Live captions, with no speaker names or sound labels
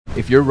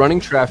If you're running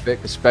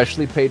traffic,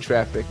 especially paid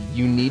traffic,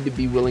 you need to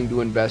be willing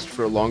to invest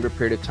for a longer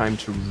period of time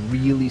to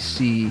really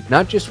see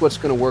not just what's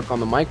going to work on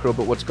the micro,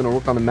 but what's going to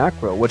work on the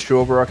macro. What's your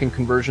overarching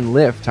conversion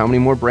lift? How many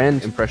more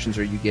brand impressions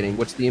are you getting?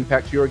 What's the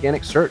impact to your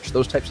organic search?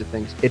 Those types of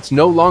things. It's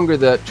no longer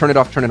the turn it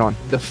off, turn it on.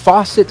 The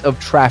faucet of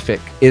traffic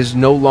is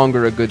no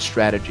longer a good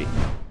strategy.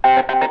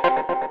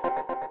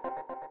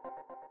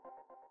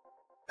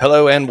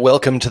 Hello and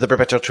welcome to the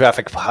Perpetual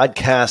Traffic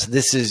Podcast.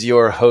 This is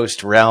your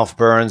host, Ralph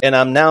Burns, and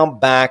I'm now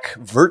back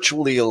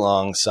virtually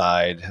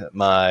alongside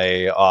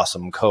my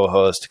awesome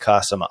co-host,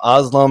 Kasim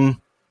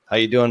Aslam. How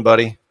you doing,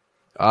 buddy?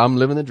 I'm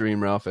living the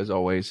dream, Ralph, as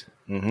always.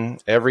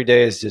 Every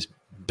day is just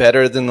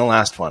better than the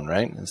last one,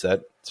 right? Is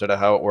that sort of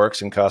how it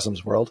works in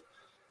Kasim's world?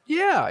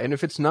 Yeah, and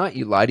if it's not,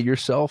 you lie to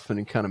yourself and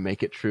you kind of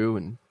make it true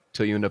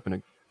until you end up in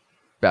a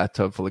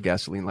bathtub full of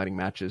gasoline lighting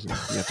matches, and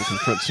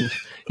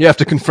you have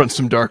to confront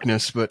some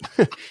darkness. But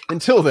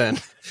until then,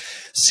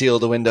 seal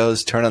the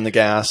windows, turn on the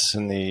gas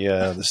and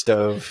the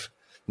stove.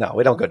 No,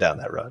 we don't go down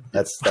that road.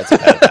 That's a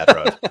bad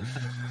road.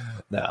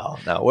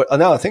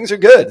 No, things are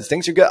good.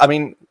 Things are good. I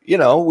mean,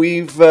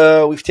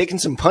 we've taken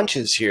some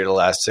punches here the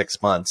last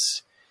 6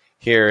 months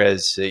here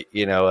as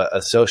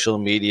a social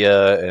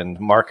media and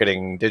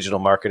digital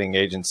marketing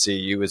agency.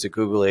 You as a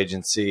Google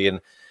agency.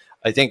 And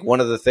I think one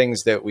of the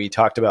things that we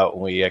talked about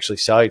when we actually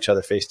saw each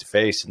other face to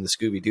face in the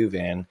Scooby-Doo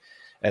van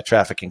at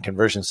Traffic and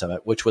Conversion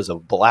Summit, which was a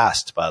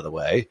blast, by the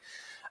way,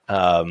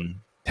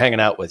 hanging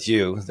out with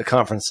you. The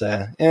conference,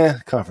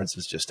 conference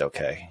was just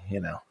okay.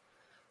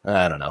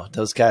 I don't know.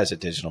 Those guys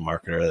at Digital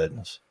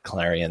Marketer,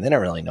 Clarion, they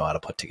don't really know how to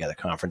put together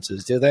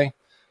conferences, do they?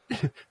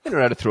 They don't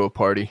know how to throw a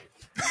party.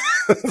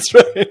 That's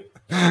right.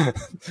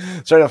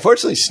 So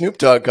unfortunately, Snoop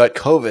Dogg got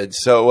COVID.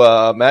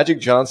 So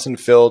Magic Johnson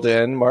filled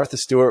in. Martha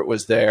Stewart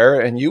was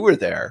there, and you were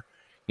there.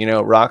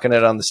 Rocking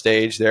it on the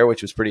stage there,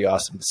 which was pretty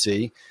awesome to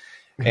see.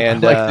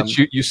 And I like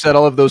that you said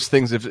all of those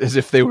things as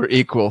if they were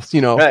equal.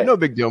 Right. No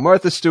big deal.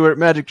 Martha Stewart,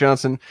 Magic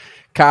Johnson,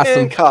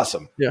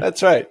 Kasim. Yeah,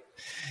 that's right.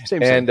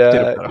 Same. And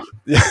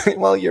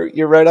well,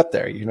 you're right up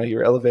there.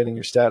 You're elevating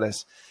your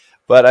status.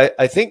 But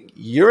I think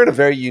you're in a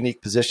very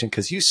unique position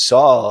because you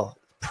saw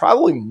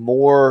probably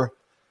more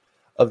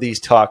of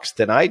these talks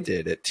than I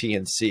did at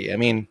TNC. I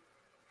mean,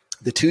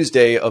 the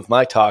Tuesday of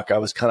my talk, I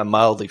was kind of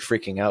mildly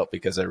freaking out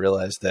because I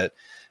realized that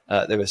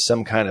there was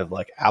some kind of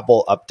like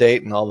Apple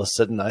update, and all of a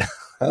sudden I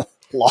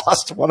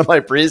lost one of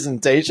my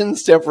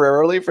presentations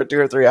temporarily for 2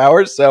 or 3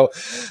 hours. So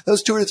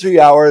those 2 or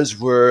 3 hours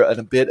were in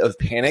a bit of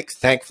panic.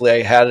 Thankfully,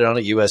 I had it on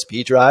a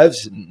USB drive.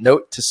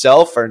 Note to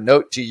self or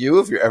note to you,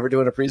 if you're ever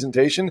doing a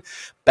presentation,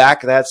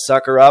 back that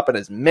sucker up in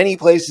as many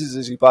places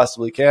as you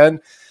possibly can.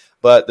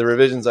 But the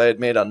revisions I had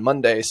made on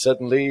Monday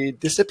suddenly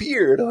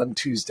disappeared on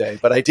Tuesday.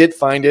 But I did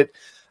find it,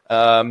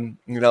 about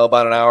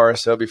an hour or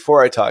so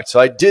before I talked. So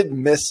I did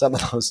miss some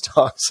of those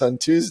talks on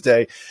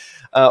Tuesday.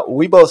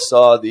 We both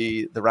saw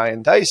the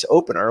Ryan Dice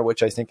opener,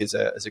 which I think is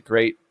a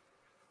great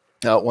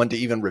one to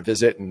even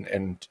revisit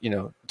and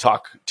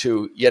talk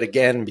to yet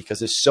again, because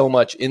there's so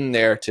much in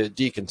there to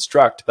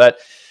deconstruct. But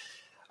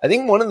I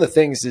think one of the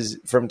things is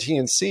from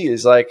TNC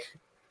is like,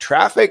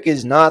 traffic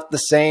is not the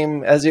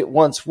same as it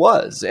once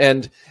was.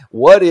 And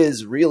what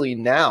is really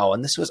now,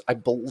 and this was, I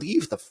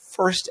believe, the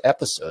first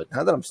episode,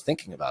 now that I'm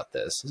thinking about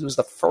this was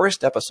the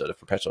first episode of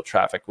Perpetual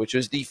Traffic, which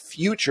is the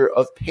future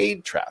of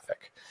paid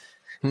traffic.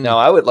 Now,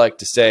 I would like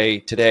to say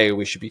today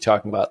we should be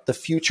talking about the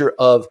future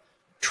of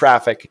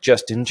traffic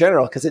just in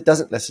general, because it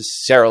doesn't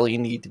necessarily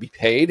need to be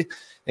paid.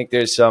 I think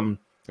there's some,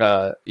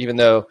 even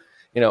though,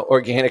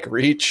 organic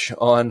reach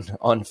on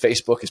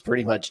Facebook is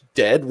pretty much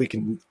dead, we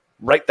can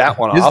write that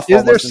one off.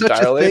 Is there such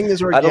entirely. A thing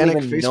as organic? I don't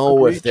even Facebook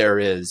know reach? If there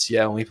is.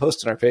 Yeah, when we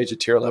post on our page at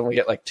Tier 11, we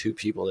get like 2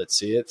 people that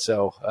see it.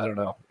 So I don't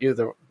know.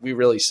 Either we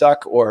really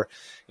suck, or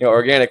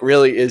organic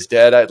really is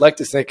dead. I'd like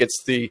to think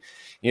it's the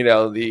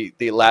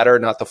latter,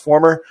 not the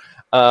former.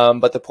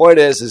 But the point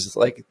is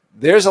like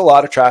there's a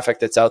lot of traffic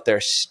that's out there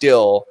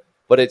still,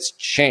 but it's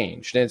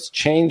changed, and it's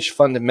changed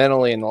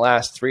fundamentally in the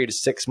last 3 to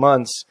 6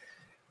 months.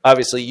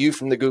 Obviously, you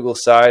from the Google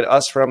side,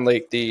 us from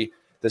like the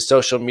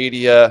social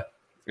media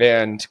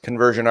and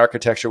conversion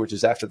architecture, which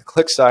is after the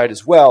click side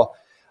as well.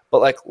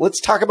 But like,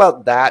 let's talk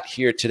about that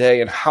here today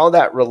and how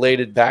that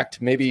related back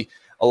to maybe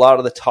a lot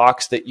of the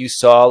talks that you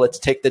saw. Let's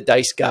take the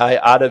Dice guy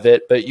out of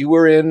it, but you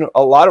were in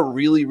a lot of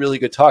really, really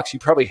good talks. You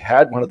probably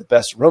had one of the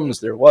best rooms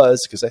there was,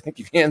 because I think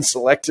you hand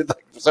selected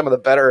like some of the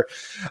better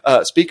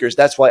speakers.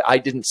 That's why I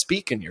didn't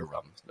speak in your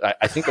room.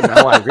 I think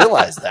now I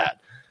realize that.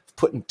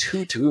 Putting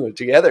two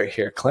together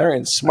here.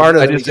 Clarion's smarter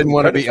than I just didn't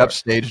want to be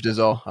upstaged is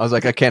all. I was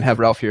like, I can't have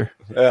Ralph here.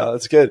 Yeah,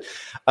 that's good.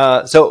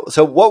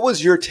 So what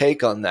was your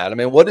take on that? I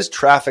mean, what does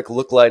traffic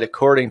look like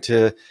according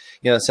to,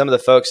 some of the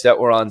folks that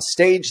were on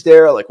stage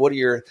there? Like, what are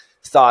your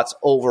thoughts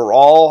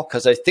overall?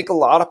 Because I think a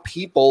lot of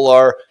people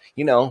are,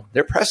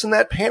 they're pressing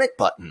that panic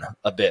button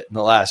a bit in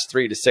the last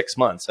 3 to 6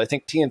 months. I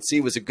think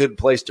TNC was a good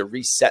place to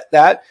reset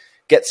that,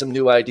 get some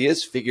new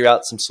ideas, figure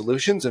out some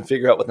solutions, and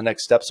figure out what the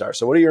next steps are.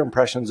 So what are your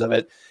impressions of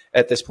it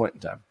at this point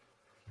in time?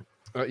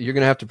 You're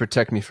going to have to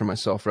protect me from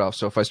myself, Ralph.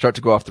 So if I start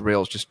to go off the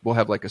rails, we'll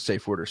have like a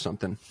safe word or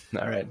something.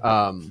 All right.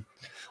 I'll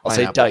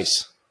say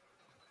dice.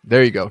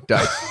 There you go.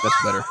 Dice.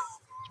 That's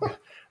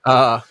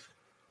better.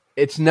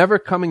 It's never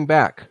coming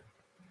back.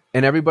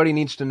 And everybody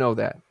needs to know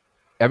that.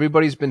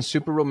 Everybody's been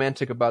super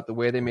romantic about the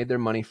way they made their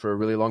money for a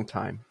really long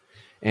time.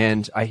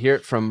 And I hear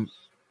it from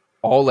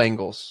all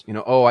angles.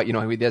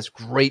 That's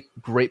great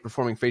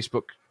performing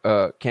Facebook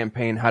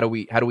campaign. How do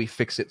we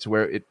fix it to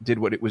where it did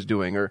what it was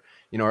doing? Or,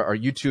 our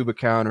YouTube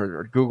account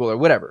or Google or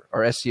whatever,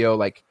 our SEO,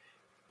 like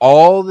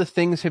all the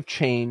things have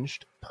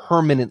changed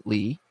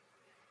permanently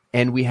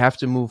and we have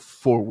to move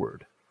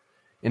forward.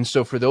 And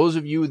so for those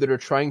of you that are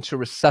trying to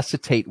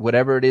resuscitate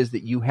whatever it is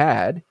that you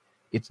had,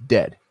 it's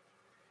dead.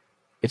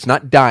 It's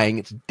not dying,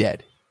 it's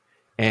dead.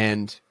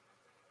 And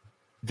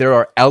there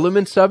are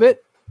elements of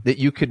it that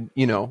you could,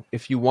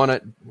 if you want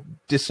to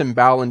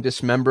disembowel and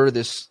dismember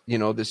this,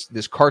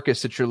 this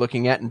carcass that you're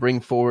looking at and bring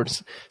forward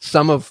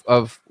some of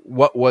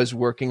what was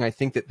working, I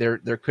think that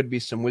there could be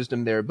some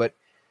wisdom there. But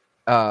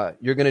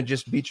you're going to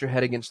just beat your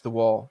head against the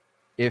wall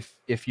if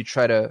you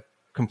try to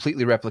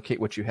completely replicate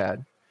what you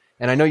had.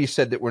 And I know you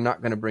said that we're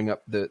not going to bring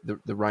up the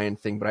Ryan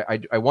thing, but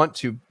I want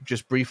to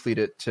just briefly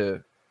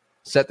to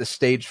set the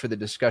stage for the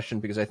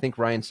discussion, because I think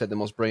Ryan said the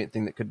most brilliant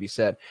thing that could be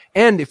said.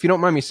 And if you don't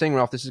mind me saying,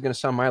 Ralph, this is going to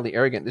sound mildly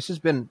arrogant. This has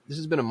been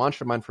a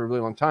mantra of mine for a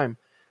really long time.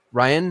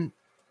 Ryan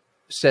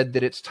said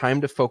that it's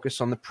time to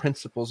focus on the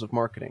principles of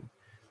marketing.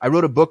 I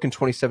wrote a book in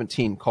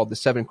 2017 called The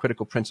 7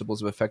 Critical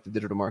Principles of Effective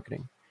Digital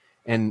Marketing.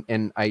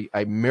 And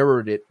I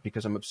mirrored it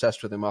because I'm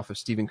obsessed with him off of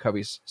Stephen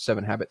Covey's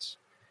 7 Habits.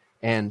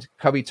 And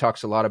Covey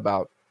talks a lot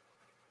about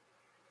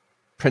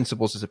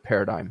principles as a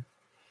paradigm.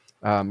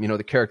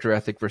 The character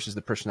ethic versus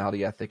the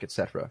personality ethic,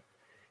 etc.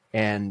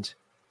 And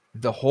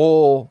the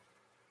whole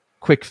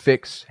quick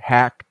fix,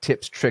 hack,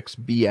 tips, tricks,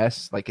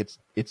 BS, like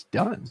it's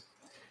done.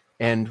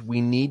 And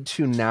we need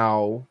to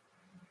now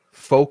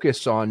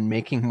focus on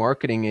making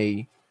marketing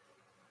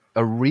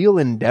a real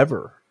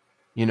endeavor.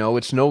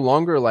 It's no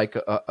longer like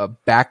a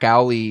back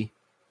alley,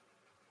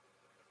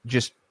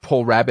 just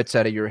pull rabbits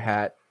out of your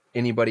hat,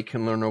 anybody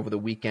can learn over the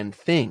weekend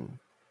thing.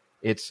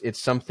 It's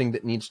something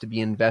that needs to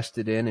be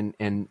invested in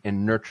and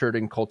nurtured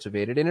and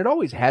cultivated. And it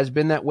always has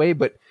been that way,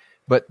 but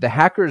the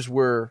hackers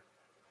were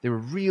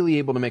really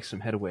able to make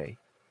some headway.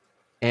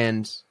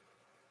 And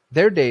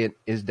their day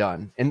is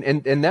done.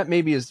 And that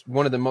maybe is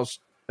one of the most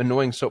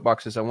annoying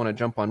soapboxes I want to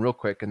jump on real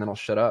quick, and then I'll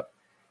shut up.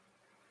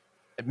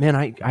 Man,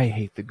 I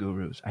hate the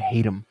gurus. I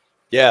hate them.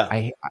 Yeah.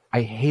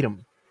 I hate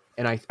them.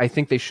 And I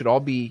think they should all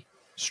be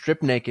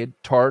stripped naked,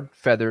 tarred,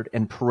 feathered,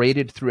 and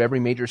paraded through every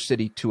major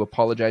city to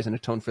apologize and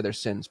atone for their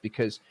sins.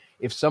 Because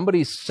if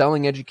somebody's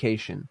selling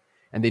education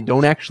and they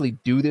don't actually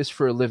do this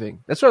for a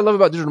living, that's what I love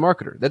about digital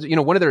marketer. That's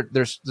one of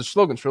their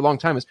slogans for a long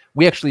time is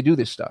we actually do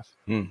this stuff.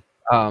 And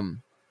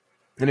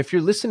if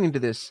you're listening to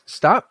this,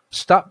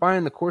 stop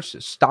buying the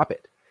courses. Stop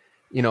it.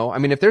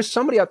 If there's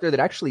somebody out there that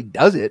actually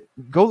does it,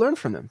 go learn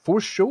from them for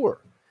sure.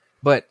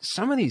 But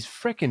some of these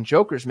freaking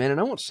jokers, man, and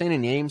I won't say any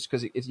names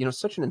because it's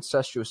such an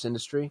incestuous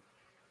industry.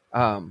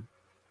 And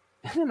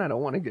I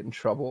don't want to get in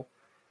trouble,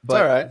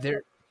 but all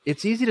right.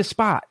 It's easy to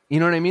spot.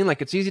 You know what I mean?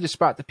 Like it's easy to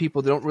spot the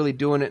people that don't really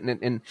doing it,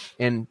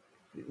 and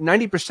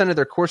 90% of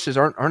their courses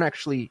aren't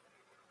actually,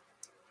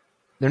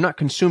 they're not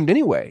consumed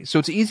anyway. So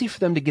it's easy for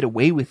them to get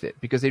away with it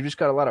because they've just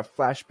got a lot of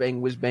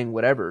flashbang, whiz bang,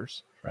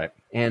 whatevers. Right.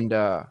 And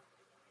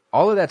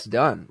all of that's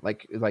done.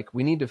 Like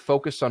we need to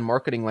focus on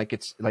marketing like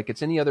it's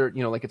any other,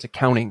 like it's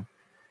accounting,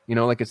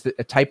 like it's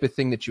a type of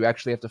thing that you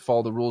actually have to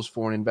follow the rules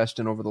for and invest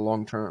in over the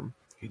long term.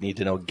 You need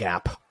to know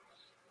GAAP.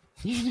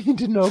 You need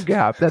to know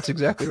GAAP. That's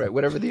exactly right.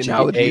 Whatever the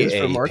analogy is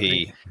for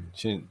marketing.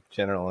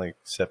 Generally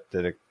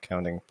accepted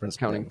accounting principles.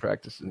 Accounting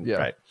practices. Yeah.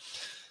 Right.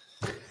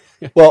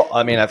 Well,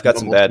 I've got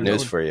some bad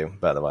news for you,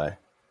 by the way.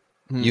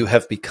 You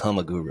have become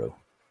a guru.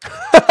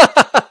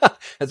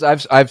 As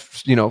I've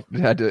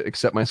had to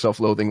accept my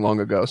self-loathing long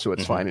ago, so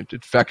it's fine.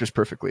 It factors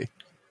perfectly.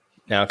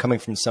 Now, coming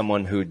from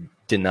someone who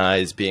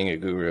denies being a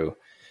guru,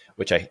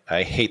 which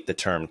I hate the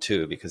term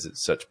too because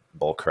it's such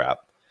bull crap.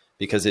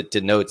 Because it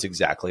denotes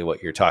exactly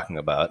what you're talking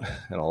about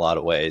in a lot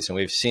of ways. And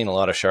we've seen a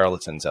lot of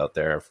charlatans out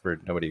there. For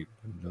nobody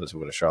who knows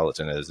what a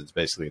charlatan is,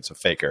 it's a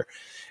faker.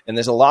 And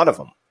there's a lot of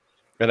them.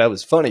 And that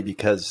was funny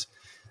because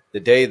the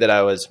day that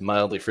I was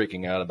mildly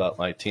freaking out about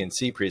my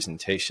TNC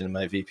presentation,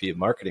 my VP of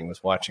marketing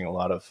was watching a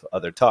lot of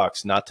other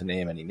talks, not to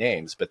name any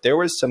names, but there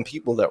was some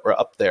people that were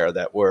up there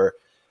that were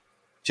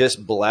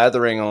just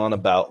blathering on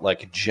about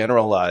like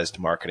generalized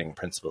marketing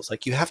principles.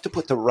 Like you have to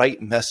put the right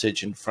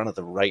message in front of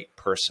the right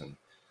person.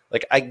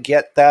 Like, I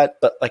get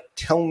that, but like,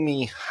 tell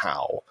me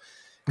how.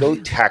 Go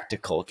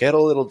tactical, get a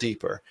little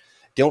deeper.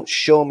 Don't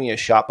show me a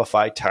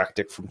Shopify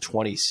tactic from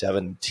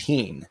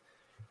 2017.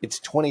 It's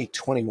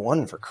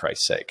 2021, for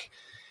Christ's sake.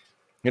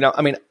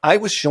 I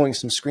was showing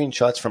some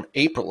screenshots from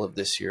April of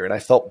this year, and I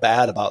felt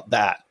bad about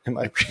that in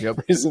my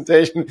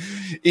presentation,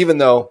 even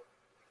though,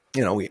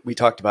 we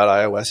talked about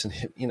iOS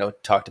and,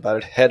 talked about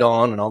it head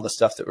on and all the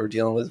stuff that we're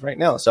dealing with right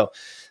now. So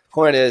the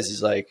point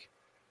is like,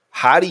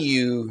 how do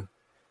you,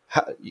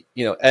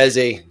 as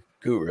a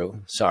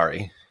guru,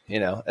 sorry,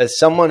 as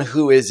someone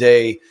who is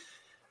a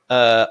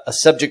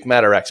subject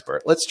matter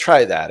expert, let's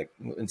try that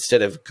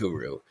instead of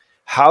guru.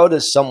 How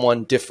does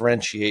someone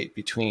differentiate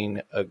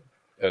between a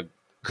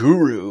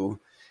guru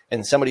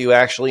and somebody who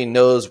actually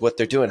knows what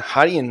they're doing?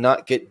 How do you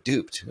not get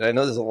duped? And I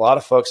know there's a lot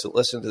of folks that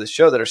listen to the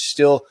show that are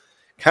still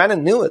kind of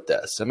new at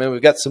this. I mean,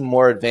 we've got some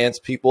more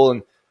advanced people,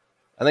 and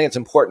I think it's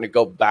important to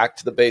go back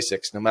to the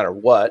basics no matter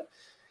what,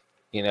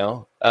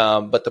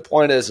 but the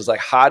point is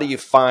like, how do you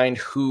find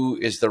who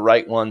is the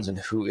right ones and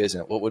who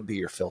isn't? What would be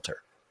your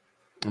filter?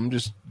 I'm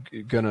just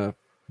going to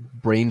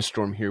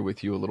brainstorm here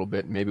with you a little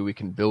bit. Maybe we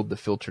can build the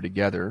filter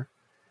together.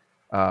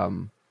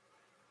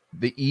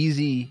 The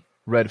easy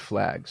red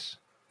flags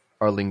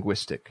are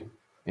linguistic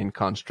in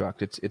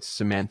construct. It's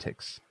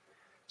semantics.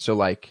 So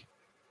like,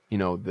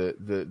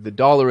 the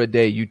dollar a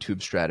day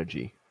YouTube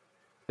strategy,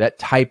 that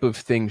type of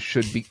thing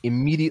should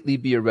immediately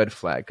be a red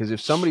flag. Because if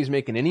somebody's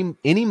making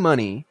any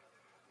money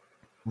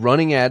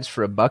running ads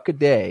for $1 a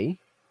day,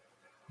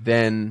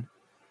 then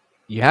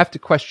you have to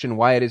question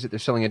why it is that they're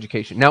selling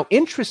education. Now,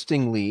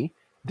 interestingly,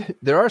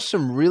 there are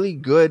some really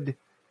good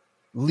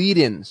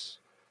lead-ins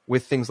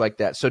with things like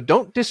that. So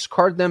don't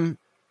discard them,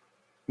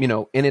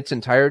 in its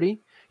entirety.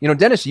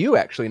 Dennis Yu,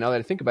 actually, now that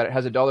I think about it,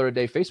 has a $1 a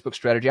day Facebook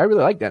strategy. I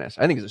really like Dennis.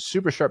 I think he's a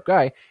super sharp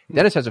guy.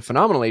 Dennis has a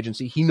phenomenal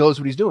agency. He knows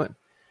what he's doing.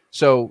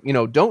 So,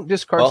 don't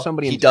discard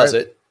somebody. He does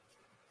it.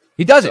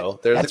 He does so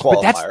it. There's the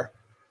qualifier.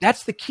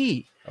 That's the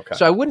key. Okay.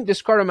 So I wouldn't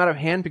discard them out of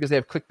hand because they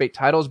have clickbait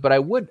titles, but I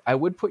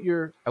would put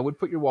your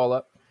wall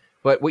up.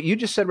 But what you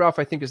just said, Ralph,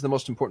 I think is the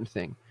most important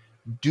thing.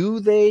 Do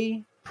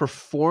they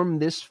perform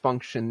this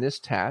function, this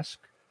task,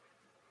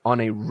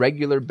 on a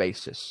regular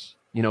basis?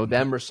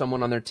 Them or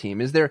someone on their team.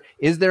 Is there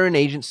an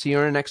agency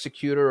or an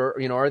executor,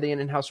 or are they an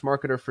in-house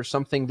marketer for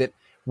something that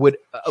would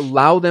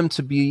allow them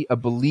to be a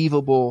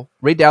believable?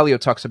 Ray Dalio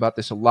talks about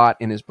this a lot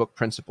in his book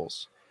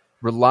Principles,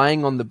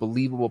 relying on the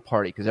believable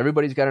party, because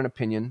everybody's got an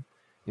opinion.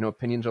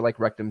 Opinions are like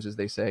rectums, as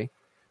they say.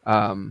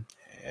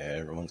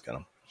 Everyone's got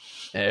them.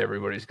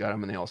 Everybody's got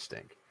them, and they all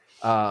stink.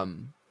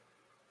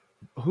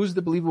 Who's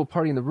the believable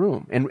party in the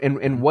room,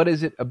 and what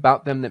is it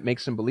about them that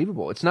makes them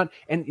believable? It's not.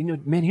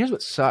 And man, here's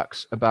what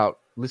sucks about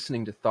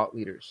listening to thought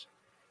leaders,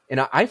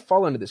 and I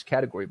fall into this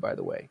category, by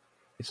the way.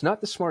 It's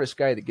not the smartest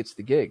guy that gets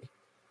the gig.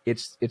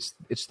 It's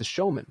the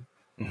showman,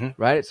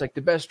 right? It's like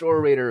the best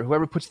orator,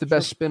 whoever puts the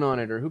best spin on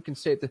it, or who can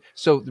say it.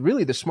 So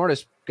really, the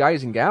smartest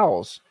guys and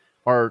gals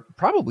are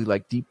probably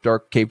like deep,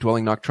 dark,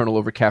 cave-dwelling, nocturnal,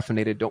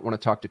 over-caffeinated, don't want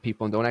to talk to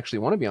people, and don't actually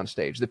want to be on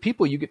stage. The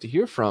people you get to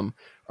hear from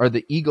are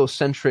the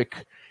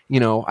egocentric,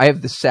 I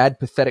have the sad,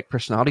 pathetic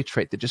personality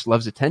trait that just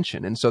loves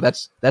attention. And so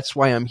that's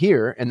why I'm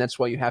here, and that's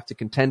why you have to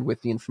contend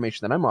with the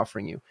information that I'm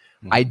offering you.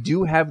 I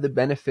do have the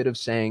benefit of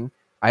saying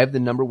I have the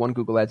 #1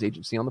 Google Ads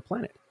agency on the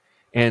planet.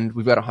 And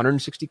we've got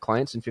 160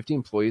 clients and 50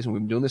 employees, and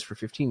we've been doing this for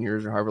 15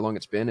 years or however long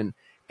it's been.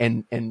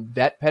 And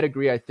that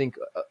pedigree, I think,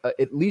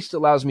 at least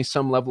allows me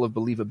some level of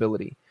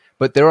believability.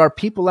 But there are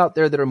people out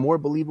there that are more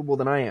believable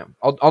than I am.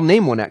 I'll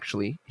name one,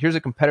 actually. Here's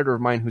a competitor of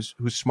mine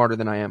who's smarter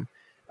than I am,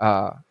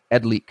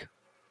 Ed Leak.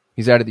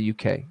 He's out of the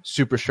UK.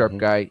 Super sharp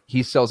guy.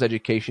 He sells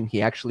education.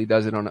 He actually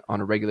does it on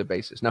a regular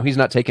basis. Now, he's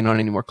not taking on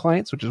any more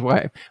clients, which is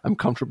why I'm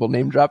comfortable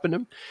name dropping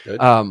him. Good.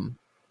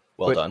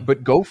 Well done.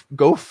 But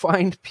go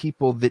find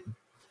people that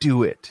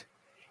do it.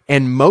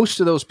 And most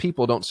of those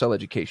people don't sell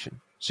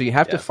education. So you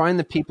have to find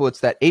the people.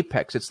 It's that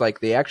apex. It's like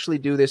they actually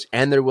do this,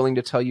 and they're willing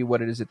to tell you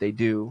what it is that they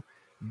do.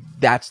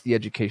 That's the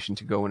education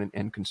to go in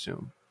and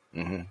consume.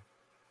 Mm-hmm.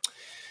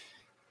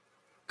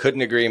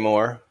 Couldn't agree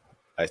more.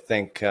 I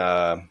think,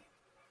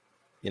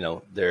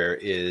 there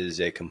is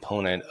a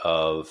component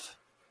of,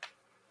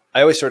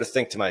 I always sort of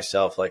think to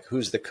myself, like,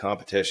 who's the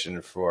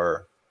competition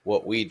for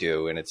what we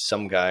do? And it's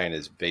some guy in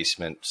his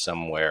basement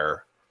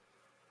somewhere,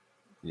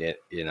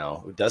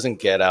 who doesn't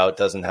get out,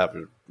 doesn't have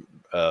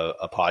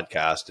a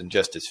podcast, and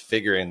just is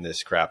figuring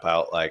this crap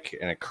out, like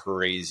in a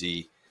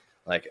crazy,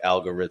 like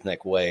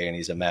algorithmic way. And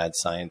he's a mad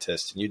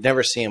scientist, and you'd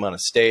never see him on a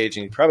stage,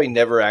 and he'd probably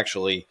never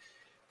actually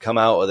come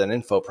out with an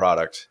info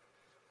product,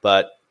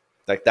 but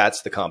like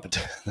that's the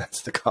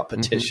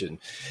competition,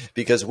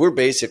 because we're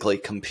basically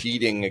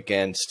competing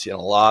against, in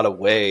a lot of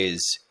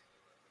ways,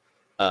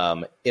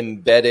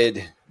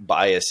 embedded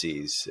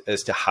biases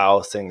as to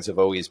how things have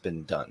always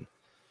been done.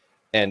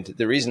 And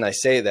the reason I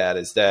say that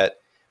is that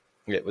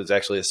it was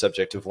actually a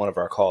subject of one of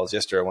our calls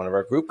yesterday, one of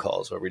our group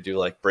calls, where we do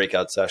like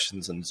breakout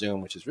sessions in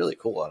Zoom, which is really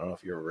cool. I don't know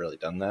if you've ever really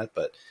done that,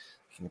 but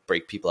you can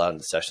break people out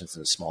into sessions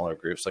into smaller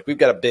groups. Like we've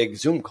got a big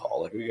Zoom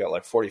call, like we got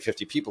like 40,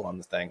 50 people on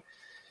the thing.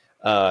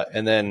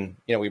 And then,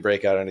 we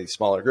break out into these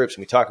smaller groups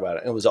and we talk about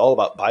it. And it was all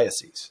about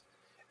biases.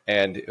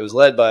 And it was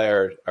led by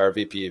our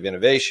VP of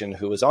Innovation,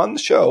 who was on the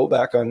show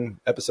back on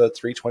episode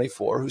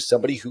 324, who's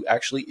somebody who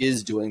actually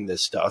is doing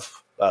this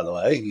stuff, by the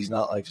way. He's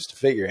not like just a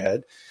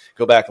figurehead.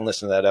 Go back and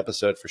listen to that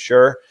episode for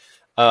sure.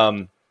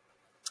 The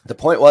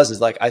point is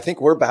like, I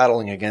think we're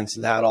battling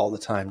against that all the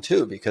time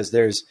too, because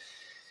there's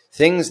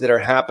things that are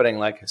happening,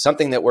 like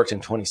something that worked in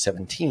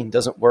 2017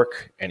 doesn't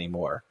work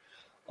anymore.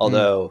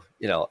 Although,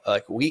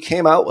 like we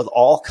came out with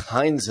all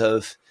kinds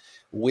of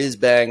whiz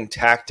bang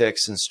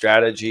tactics and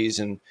strategies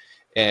and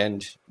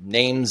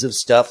names of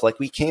stuff. Like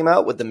we came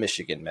out with the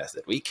Michigan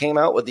method. We came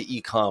out with the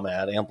e-com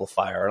ad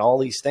amplifier and all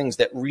these things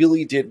that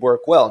really did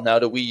work well. Now,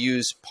 do we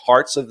use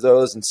parts of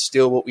those and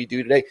still what we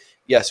do today?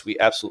 Yes, we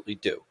absolutely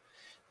do.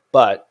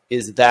 But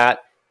is the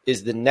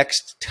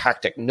next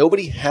tactic?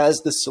 Nobody has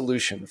the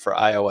solution for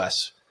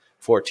iOS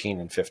 14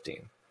 and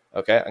 15.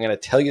 Okay. I'm going to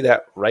tell you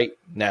that right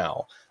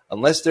now.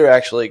 Unless they're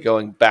actually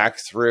going back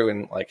through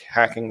and like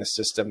hacking the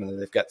system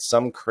and they've got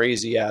some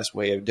crazy ass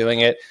way of doing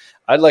it,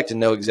 I'd like to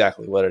know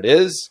exactly what it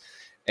is.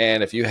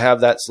 And if you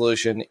have that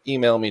solution,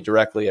 email me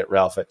directly at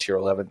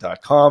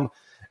ralph@tier11.com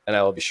and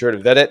I will be sure to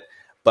vet it.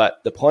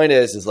 But the point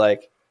is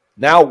like,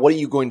 now what are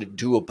you going to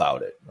do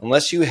about it?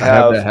 Unless you have, I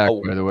have that hack,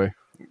 by the way.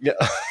 Yeah.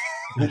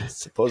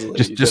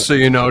 Supposedly, just so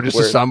you know, just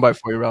a soundbite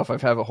for you, Ralph. I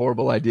have a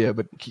horrible idea,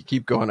 but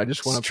keep going. I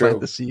just want to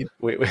plant the seed.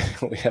 We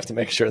have to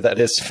make sure that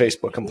is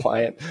Facebook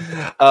compliant.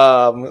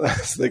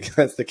 That's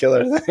the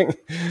killer thing.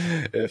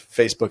 If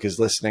Facebook is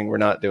listening, we're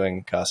not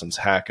doing Kasim's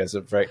hack as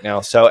of right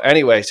now. So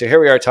anyway, so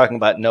here we are talking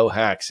about no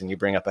hacks, and you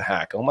bring up a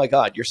hack. Oh my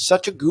God, you're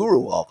such a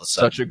guru all of a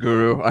sudden. Such a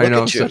guru. I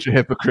know, such a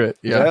hypocrite.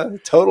 Yeah,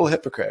 total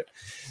hypocrite.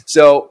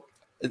 So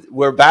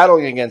we're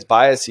battling against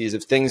biases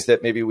of things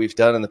that maybe we've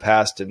done in the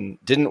past and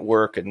didn't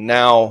work. And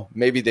now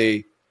maybe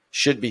they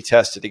should be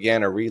tested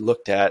again or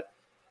re-looked at.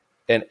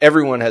 And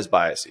everyone has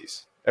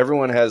biases.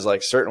 Everyone has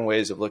like certain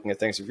ways of looking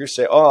at things. If you're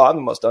saying, oh, I'm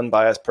the most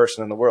unbiased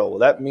person in the world, well,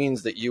 that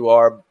means that you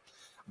are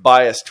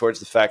biased towards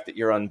the fact that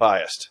you're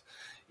unbiased.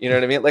 You know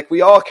what I mean? Like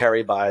we all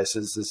carry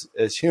biases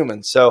as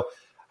humans. So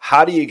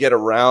how do you get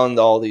around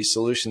all these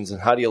solutions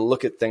and how do you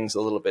look at things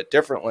a little bit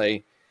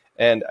differently?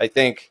 And I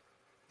think,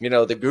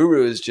 the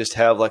gurus just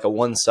have like a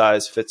one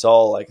size fits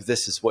all, like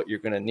this is what you're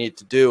going to need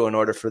to do in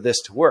order for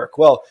this to work.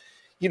 Well,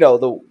 the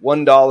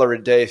 $1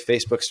 a day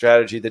Facebook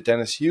strategy that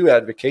Dennis Yu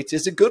advocates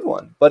is a good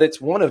one, but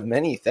it's one of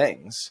many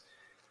things.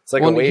 It's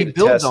like a way to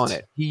builds test. On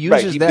it. He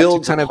uses that to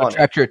kind of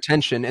attract your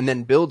attention and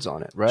then builds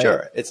on it, right?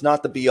 Sure. It's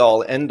not the be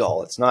all end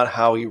all. It's not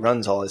how he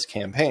runs all his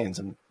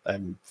campaigns.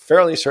 I'm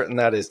fairly certain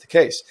that is the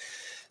case.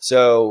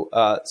 So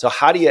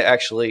how do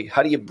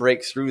you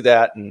break through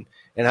that and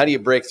how do you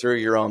break through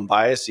your own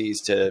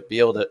biases to be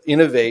able to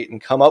innovate and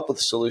come up with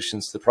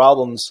solutions to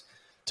problems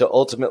to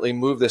ultimately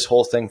move this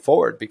whole thing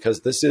forward?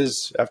 Because this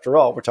is, after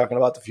all, we're talking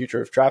about the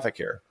future of traffic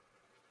here.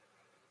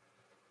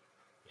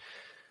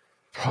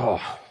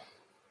 Oh,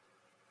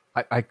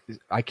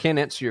 I can't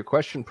answer your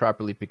question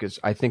properly because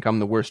I think I'm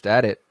the worst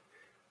at it.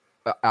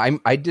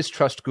 I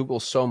distrust Google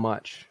so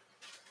much.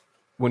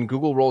 When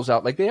Google rolls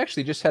out, like they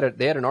actually just had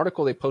an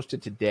article they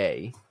posted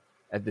today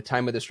at the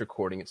time of this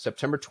recording. It's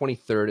September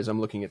 23rd as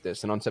I'm looking at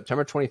this. And on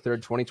September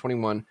 23rd,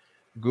 2021,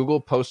 Google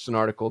posts an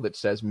article that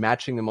says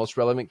matching the most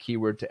relevant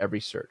keyword to every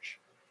search.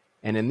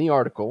 And in the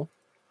article,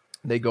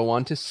 they go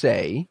on to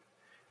say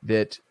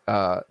that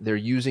they're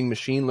using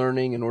machine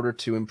learning in order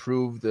to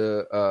improve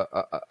the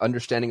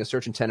understanding of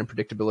search intent and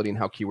predictability and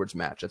how keywords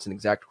match. That's an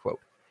exact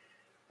quote.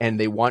 And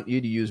they want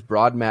you to use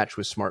broad match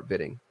with smart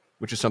bidding,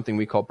 which is something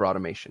we call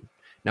broadimation.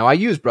 Now, I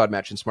use broad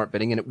match and smart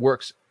bidding, and it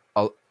works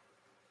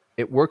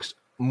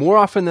more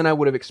often than I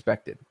would have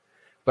expected.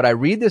 But I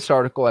read this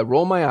article, I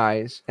roll my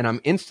eyes, and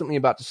I'm instantly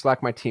about to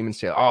slack my team and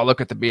say, oh,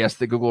 look at the BS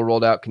that Google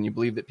rolled out. Can you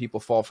believe that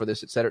people fall for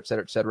this, et cetera, et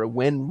cetera, et cetera?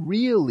 When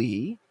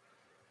really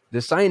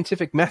the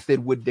scientific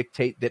method would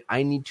dictate that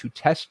I need to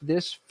test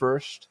this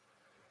first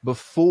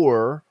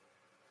before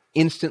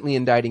instantly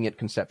indicting it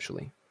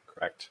conceptually.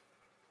 Correct.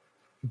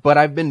 But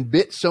I've been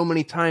bit so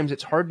many times,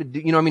 it's hard to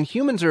do.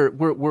 Humans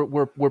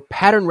we're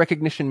pattern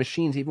recognition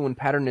machines, even when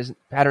patterns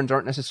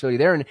aren't necessarily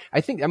there. And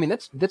I think,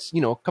 that's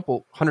a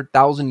couple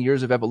 100,000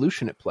 years of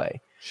evolution at play.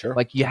 Sure.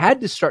 Like you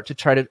had to start to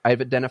try to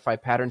identify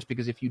patterns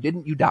because if you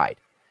didn't, you died.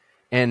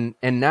 And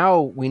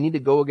now we need to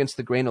go against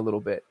the grain a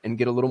little bit and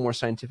get a little more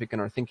scientific in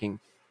our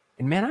thinking.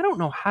 And man, I don't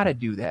know how to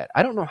do that.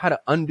 I don't know how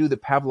to undo the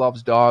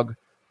Pavlov's dog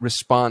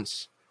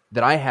response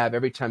that I have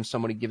every time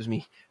somebody gives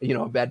me,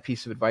 a bad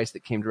piece of advice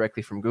that came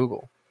directly from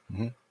Google.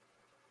 Mm-hmm.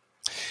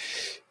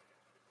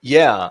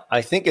 Yeah,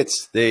 I think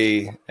it's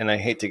and I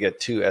hate to get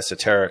too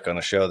esoteric on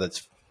a show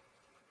that's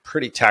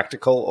pretty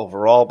tactical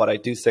overall, but I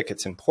do think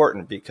it's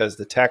important because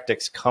the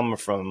tactics come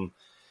from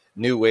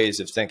new ways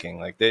of thinking.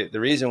 Like the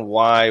reason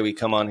why we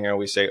come on here and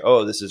we say,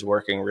 oh, this is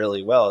working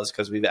really well is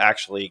because we've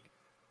actually,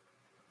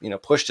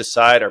 pushed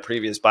aside our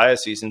previous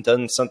biases and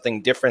done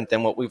something different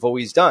than what we've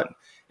always done.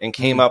 And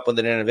came up with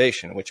an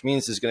innovation, which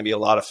means there's going to be a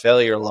lot of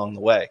failure along the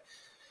way.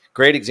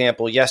 Great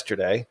example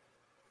yesterday,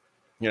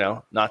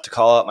 not to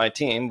call out my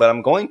team, but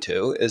I'm going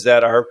to, is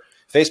that our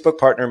Facebook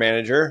partner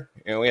manager,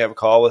 we have a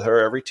call with her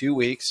every 2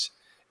 weeks,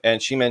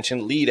 and she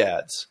mentioned lead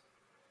ads.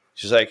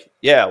 She's like,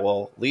 yeah,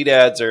 well, lead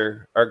ads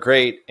are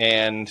great.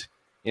 And,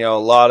 a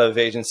lot of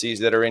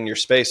agencies that are in your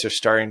space are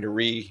starting to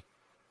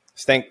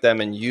rethink them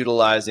and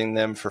utilizing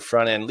them for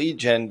front-end lead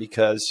gen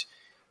because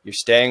you're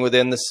staying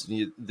within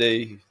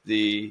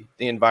the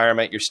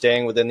environment. You're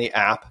staying within the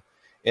app.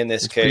 In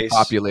this case,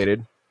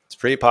 it's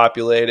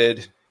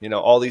pre-populated.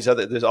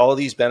 There's all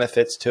these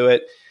benefits to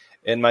it.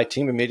 And my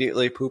team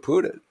immediately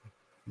poo-pooed it.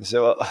 I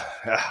said, well,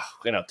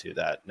 we don't do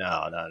that.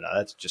 No,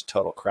 that's just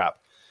total crap.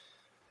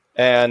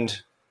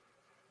 And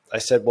I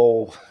said,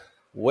 well,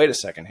 wait a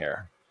second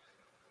here.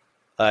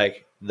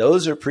 Like,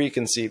 those are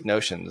preconceived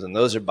notions and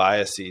those are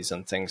biases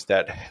and things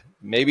that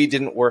maybe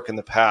didn't work in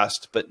the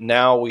past, but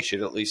now we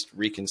should at least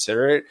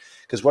reconsider it.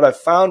 Because what I've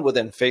found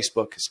within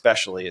Facebook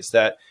especially is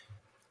that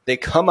they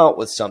come out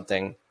with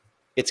something,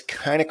 it's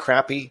kind of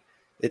crappy,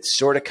 it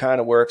sort of kind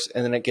of works,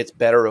 and then it gets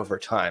better over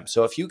time.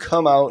 So if you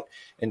come out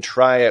and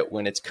try it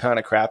when it's kind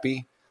of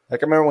crappy,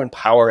 like I remember when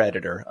Power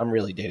Editor, I'm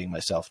really dating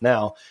myself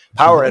now,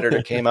 Power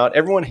Editor came out,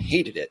 everyone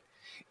hated it.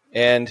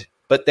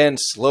 But then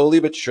slowly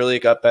but surely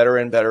it got better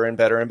and better and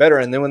better and better.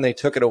 And then when they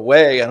took it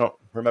away, I don't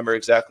remember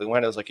exactly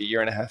when, it was like a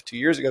year and a half, 2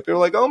 years ago, people were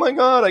like, oh my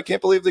God, I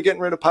can't believe they're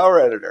getting rid of Power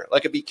Editor.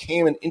 Like, it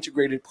became an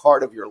integrated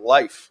part of your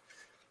life.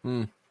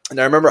 And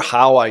I remember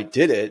how I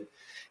did it.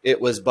 It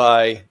was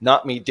by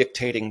not me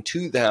dictating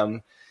to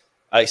them.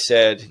 I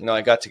said,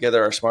 I got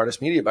together our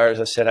smartest media buyers.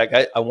 I said,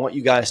 I want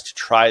you guys to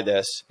try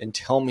this and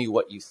tell me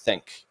what you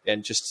think,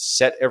 and just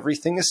set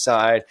everything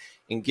aside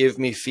and give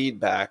me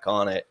feedback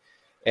on it.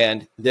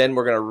 And then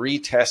we're going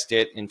to retest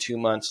it in 2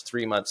 months,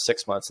 3 months,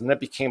 6 months. And that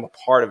became a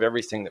part of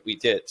everything that we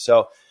did.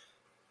 So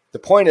the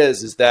point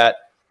is that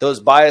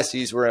those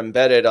biases were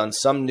embedded on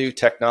some new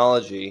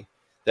technology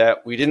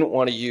that we didn't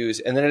want to use.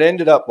 And then it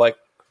ended up like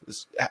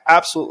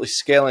absolutely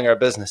scaling our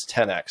business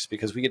 10x,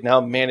 because we could now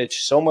manage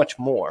so much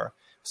more.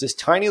 It was this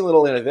tiny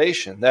little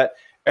innovation that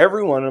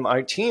everyone on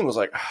my team was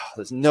like, oh,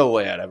 there's no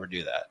way I'd ever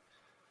do that.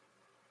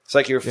 It's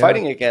like you're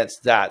fighting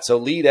against that. So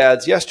lead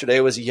ads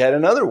yesterday was yet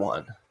another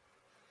one.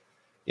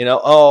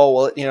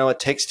 It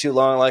takes too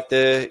long. Like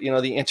the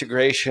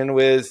integration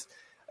with,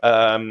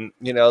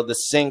 the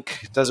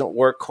sync doesn't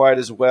work quite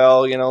as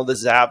well. The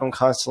Zap, I'm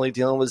constantly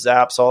dealing with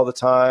Zaps all the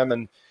time.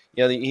 And,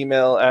 the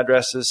email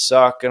addresses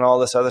suck and all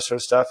this other sort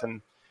of stuff.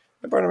 And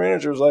my partner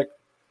manager was like,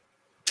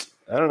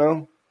 I don't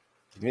know,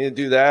 you need to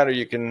do that, or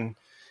you can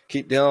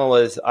keep dealing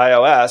with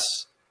iOS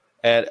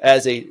and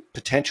as a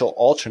potential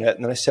alternate.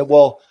 And then I said,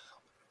 well,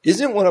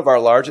 isn't one of our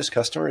largest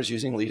customers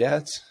using lead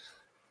ads?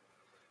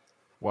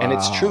 Wow. And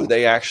it's true.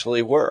 They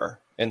actually were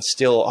and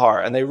still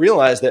are. And they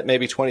realized that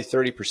maybe 20,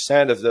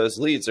 30% of those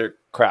leads are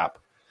crap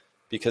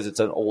because it's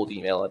an old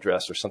email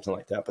address or something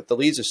like that. But the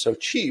leads are so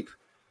cheap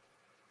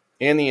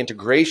and the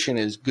integration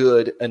is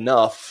good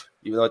enough,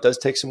 even though it does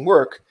take some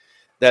work,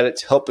 that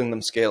it's helping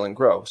them scale and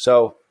grow.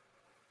 So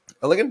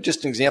I look at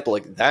just an example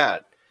like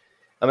that.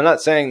 I'm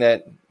not saying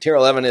that Tier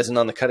 11 isn't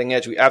on the cutting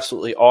edge. We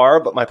absolutely are.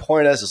 But my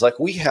point is like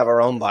we have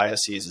our own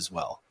biases as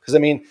well.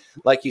 Because,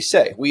 like you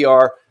say, we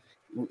are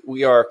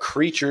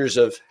creatures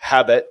of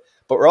habit,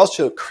 but we're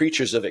also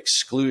creatures of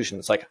exclusion.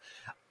 It's like,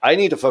 I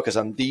need to focus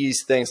on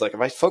these things. Like if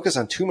I focus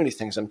on too many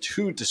things, I'm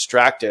too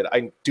distracted.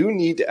 I do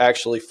need to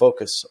actually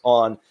focus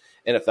on,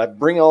 and if I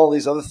bring all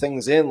these other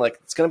things in, like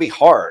it's going to be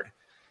hard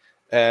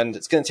and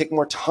it's going to take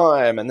more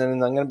time. And then I'm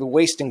going to be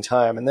wasting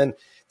time. And then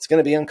it's going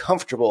to be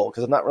uncomfortable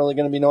because I'm not really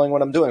going to be knowing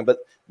what I'm doing, but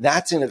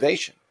that's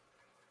innovation.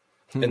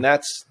 And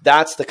that's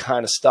the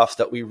kind of stuff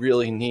that we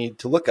really need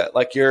to look at.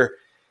 Like your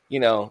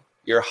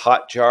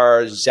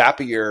Hotjar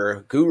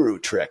Zapier guru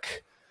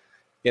trick,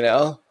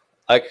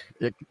 like,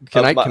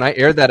 can I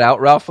air that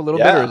out, Ralph, a little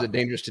bit, or is it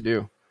dangerous to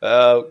do?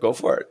 Go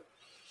for it.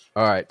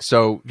 All right.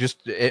 So just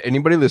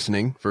anybody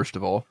listening, first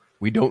of all,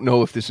 we don't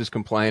know if this is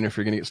compliant, if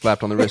you're going to get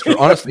slapped on the wrist, or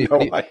honestly, no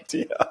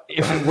idea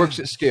if it works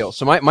at scale.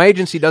 So my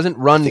agency doesn't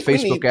run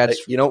Facebook ads.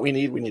 You know what we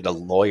need? We need a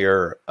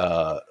lawyer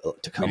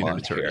to come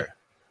on here.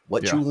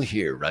 What you will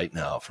hear right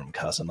now from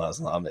Kasim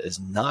Aslam is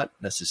not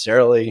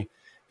necessarily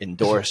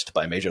endorsed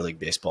by Major League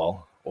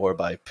Baseball or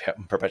by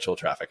Perpetual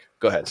Traffic.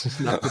 Go ahead.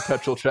 It's not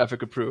Perpetual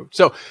Traffic approved.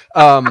 So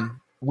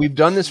we've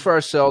done this for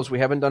ourselves. We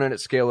haven't done it at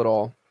scale at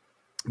all,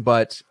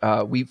 but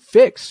we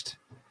fixed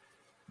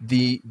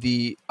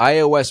the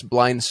iOS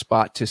blind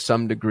spot to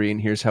some degree,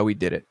 and here's how we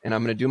did it. And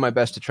I'm going to do my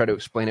best to try to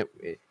explain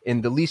it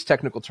in the least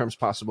technical terms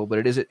possible, but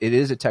it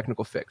is a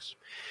technical fix.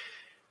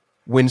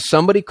 When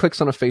somebody clicks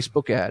on a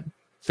Facebook ad,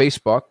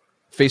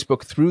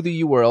 Facebook through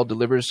the URL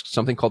delivers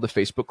something called the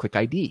Facebook Click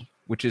ID,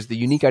 which is the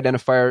unique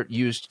identifier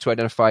used to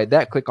identify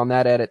that click on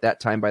that ad at that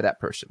time by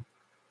that person.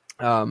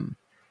 The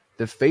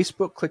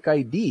Facebook Click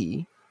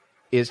ID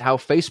is how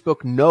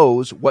Facebook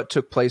knows what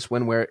took place,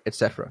 when, where,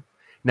 etc.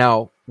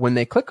 Now, when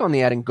they click on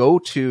the ad and go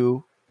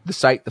to the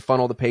site, the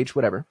funnel, the page,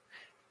 whatever,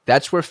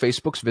 that's where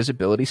Facebook's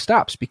visibility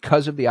stops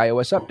because of the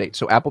iOS update.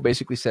 So Apple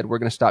basically said, we're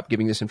going to stop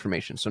giving this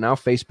information. So now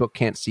Facebook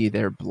can't see,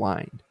 they're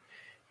blind.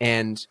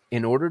 And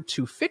in order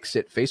to fix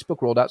it,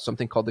 Facebook rolled out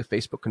something called the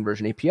Facebook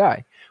Conversion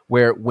API,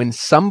 where when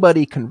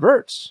somebody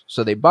converts,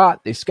 so they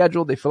bought, they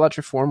scheduled, they fill out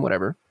your form,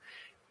 whatever,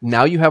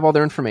 now you have all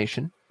their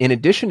information. In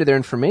addition to their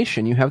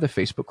information, you have the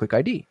Facebook Click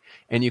ID.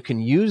 And you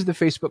can use the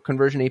Facebook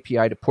Conversion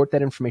API to port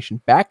that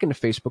information back into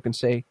Facebook and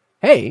say,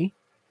 hey,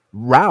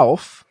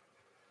 Ralph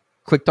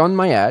clicked on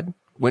my ad,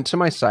 went to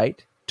my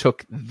site,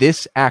 took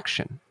this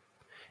action.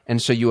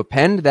 And so you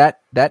append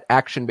that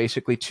action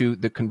basically to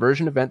the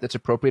conversion event that's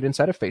appropriate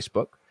inside of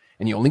Facebook.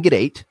 And you only get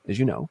 8, as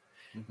you know.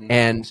 Mm-hmm.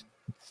 And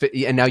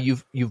And now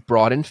you've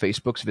broadened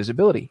Facebook's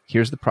visibility.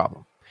 Here's the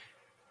problem.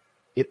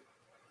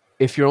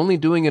 If you're only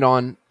doing it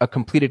on a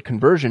completed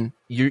conversion,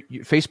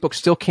 Facebook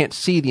still can't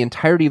see the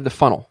entirety of the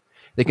funnel.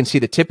 They can see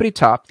the tippity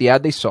top, the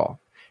ad they saw,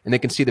 and they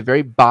can see the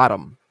very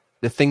bottom,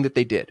 the thing that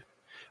they did.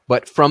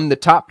 But from the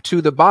top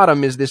to the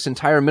bottom is this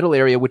entire middle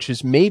area, which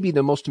is maybe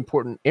the most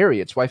important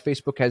area. It's why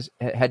Facebook has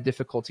had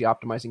difficulty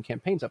optimizing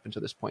campaigns up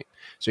until this point.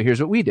 So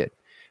here's what we did.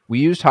 We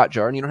used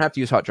Hotjar, and you don't have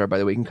to use Hotjar, by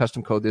the way. You can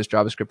custom code this,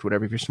 JavaScript,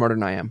 whatever, if you're smarter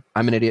than I am.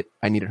 I'm an idiot.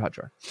 I needed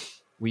Hotjar.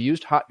 We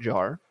used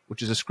Hotjar,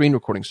 which is a screen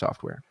recording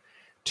software,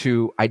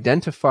 to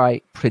identify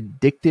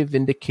predictive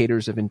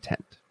indicators of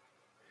intent.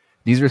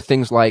 These are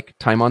things like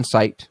time on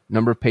site,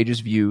 number of pages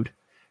viewed.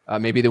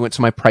 Maybe they went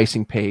to my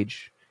pricing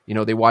page.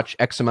 They watch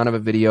X amount of a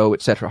video,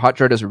 etc.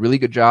 Hotjar does a really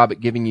good job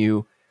at giving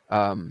you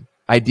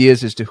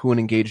ideas as to who an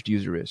engaged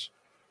user is.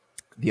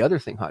 The other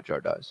thing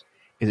Hotjar does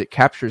is it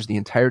captures the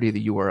entirety of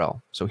the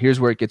URL. So here's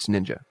where it gets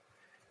ninja.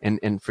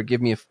 And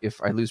forgive me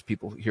if I lose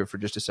people here for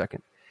just a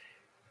second.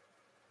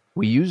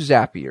 We use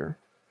Zapier,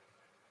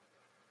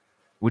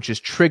 which is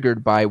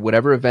triggered by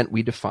whatever event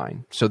we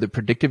define. So the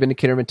predictive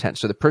indicator of intent.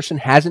 So the person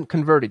hasn't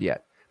converted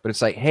yet, but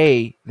it's like,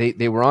 hey, they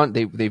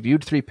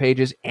viewed 3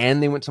 pages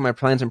and they went to my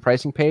plans and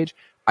pricing page.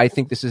 I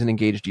think this is an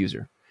engaged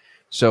user.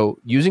 So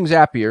using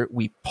Zapier,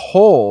 we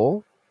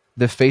pull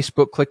the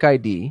Facebook click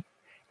ID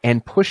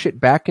and push it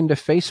back into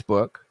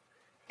Facebook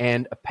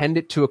and append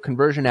it to a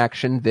conversion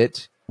action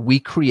that we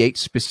create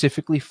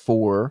specifically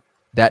for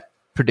that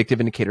predictive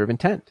indicator of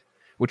intent,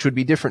 which would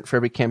be different for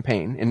every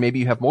campaign. And maybe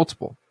you have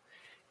multiple.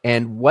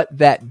 And what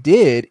that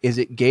did is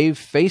it gave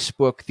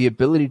Facebook the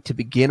ability to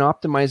begin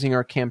optimizing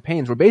our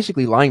campaigns. We're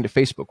basically lying to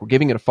Facebook. We're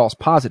giving it a false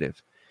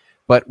positive,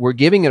 but we're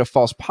giving it a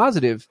false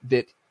positive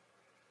that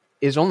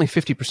is only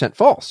 50%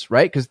 false,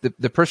 right? Because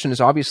the person is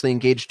obviously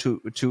engaged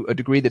to a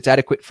degree that's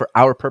adequate for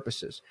our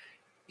purposes.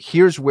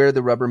 Here's where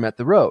the rubber met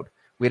the road.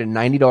 We had a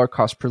 $90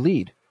 cost per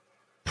lead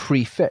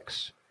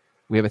pre-fix.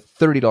 We have a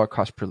 $30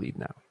 cost per lead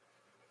now.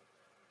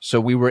 So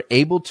we were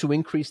able to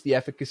increase the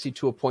efficacy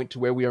to a point to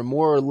where we are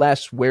more or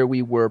less where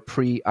we were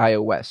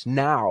pre-iOS.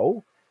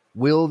 Now,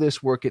 will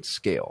this work at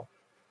scale?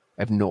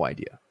 I have no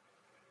idea.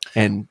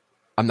 And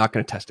I'm not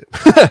going to test it.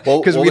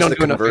 Because we don't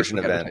do enough conversion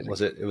event.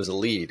 It was a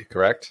lead,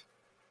 correct?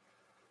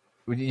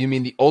 You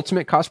mean the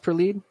ultimate cost per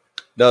lead?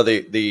 No,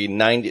 your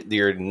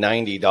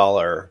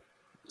 $90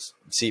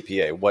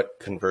 CPA. What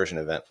conversion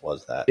event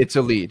was that? It's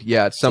a lead.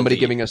 Yeah, it's somebody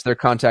giving us their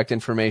contact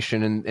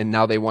information, and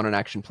now they want an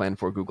action plan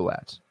for Google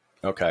Ads.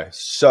 Okay,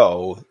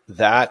 so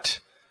that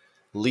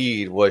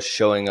lead was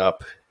showing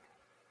up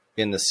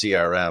in the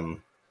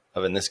CRM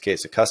of, in this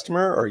case, a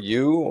customer or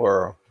you,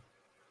 or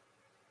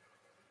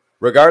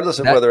regardless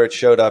of whether it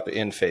showed up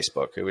in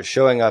Facebook, it was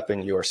showing up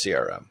in your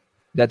CRM.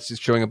 That's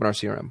just showing up in our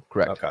CRM,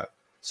 correct. Okay,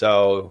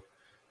 so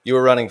you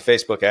were running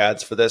Facebook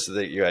ads for this,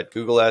 that you had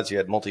Google ads, you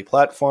had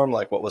multi-platform,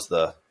 like what was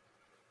the...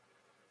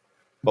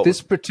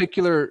 This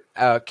particular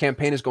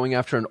campaign is going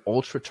after an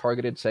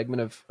ultra-targeted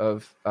segment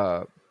of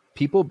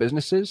people,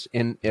 businesses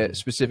in a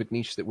specific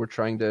niche that we're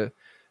trying to,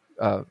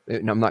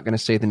 and I'm not going to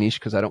say the niche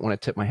because I don't want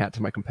to tip my hat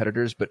to my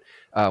competitors, but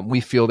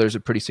we feel there's a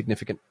pretty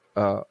significant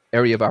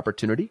area of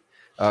opportunity.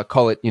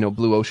 Call it,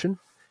 blue ocean.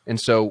 And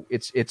so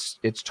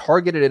it's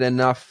targeted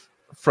enough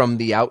from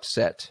the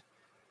outset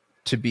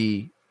to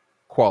be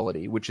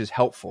quality, which is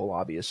helpful,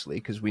 obviously,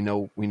 because we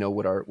know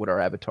what our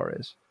avatar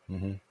is.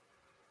 Mm-hmm.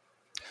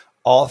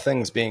 All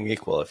things being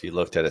equal, if you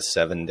looked at a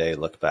 7-day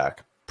look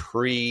back,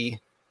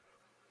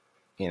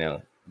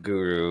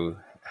 guru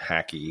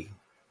hacky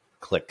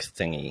click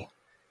thingy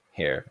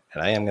here,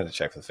 and I am going to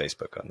check with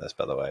Facebook on this,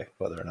 by the way,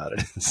 whether or not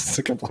it is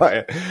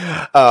compliant.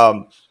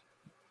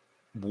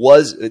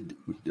 Was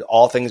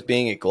all things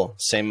being equal,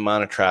 same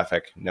amount of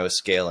traffic, no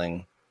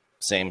scaling,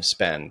 same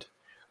spend,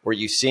 were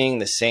you seeing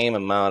the same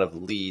amount of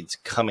leads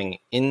coming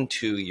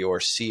into your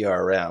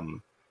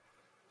CRM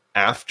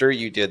after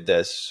you did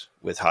this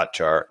with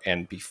Hotjar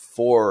and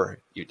before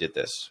you did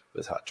this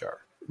with Hotjar?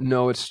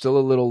 No, it's still a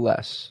little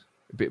less.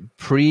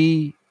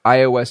 Pre-iOS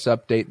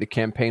update, the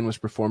campaign was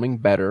performing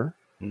better.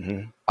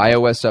 Mm-hmm.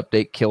 iOS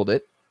update killed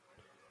it.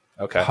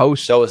 Okay.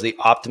 So it was the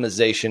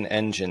optimization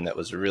engine that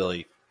was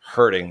really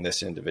hurting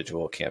this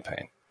individual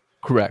campaign.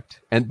 Correct.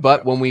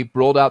 But when we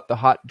rolled out the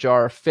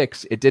Hotjar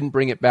fix, it didn't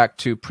bring it back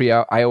to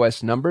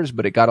pre-iOS numbers,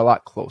 but it got a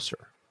lot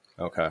closer.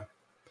 Okay.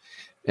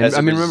 And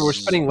remember, we're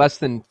spending less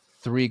than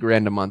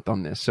 $3,000 a month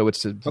on this, so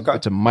it's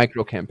a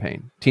micro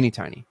campaign, teeny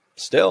tiny.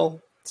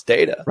 Still, it's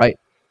data, right?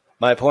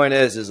 My point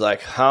is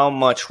like, how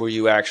much were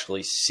you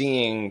actually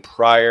seeing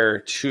prior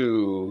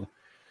to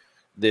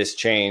this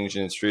change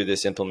and through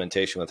this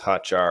implementation with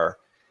Hotjar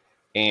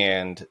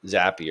and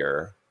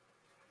Zapier,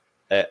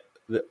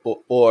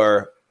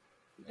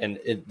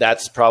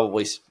 that's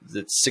probably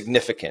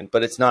significant,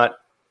 but it's not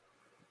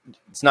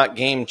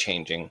game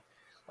changing.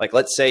 Like,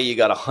 let's say you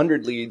got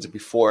 100 leads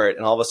before it,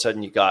 and all of a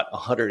sudden you got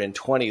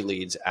 120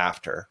 leads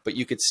after, but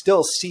you could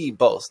still see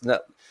both.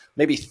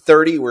 Maybe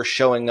 30 were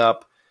showing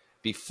up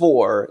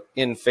before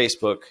in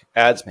Facebook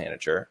Ads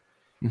Manager,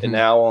 mm-hmm. and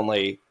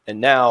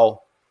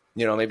now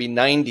maybe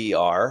 90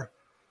 are,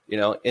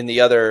 in the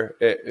other,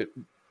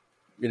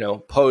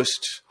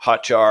 post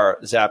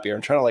Hotjar Zapier.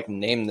 I'm trying to like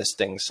name this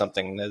thing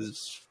something.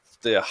 That's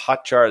the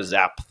Hotjar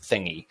Zap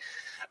thingy.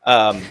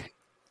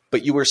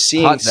 But you were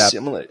seeing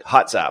similar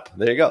Hot Zap.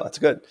 There you go. That's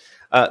good.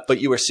 But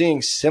you were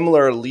seeing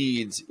similar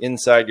leads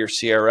inside your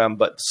CRM,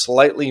 but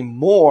slightly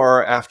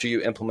more after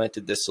you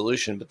implemented this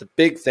solution. But the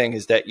big thing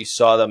is that you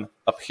saw them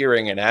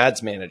appearing in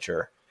Ads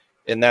Manager,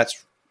 and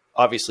that's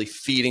obviously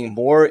feeding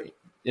more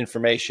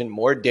information,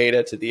 more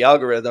data to the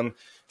algorithm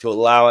to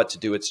allow it to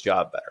do its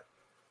job better.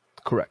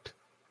 Correct.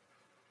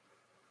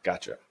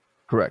 Gotcha.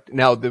 Correct.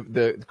 Now,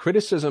 the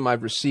criticism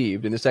I've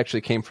received, and this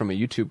actually came from a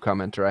YouTube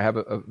commenter. I have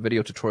a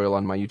video tutorial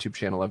on my YouTube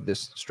channel of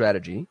this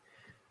strategy.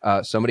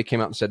 Somebody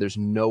came out and said, there's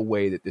no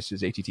way that this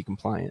is ATT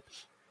compliant.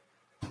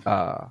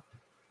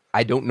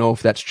 I don't know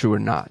if that's true or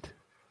not.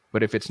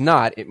 But if it's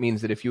not, it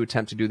means that if you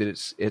attempt to do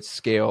that at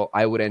scale,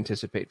 I would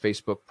anticipate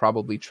Facebook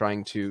probably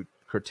trying to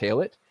curtail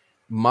it.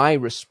 My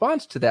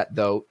response to that,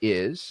 though,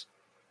 is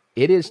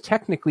it is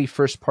technically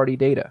first-party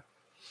data.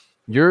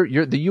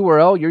 The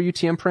URL, your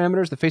UTM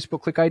parameters, the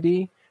Facebook click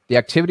ID, the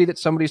activity that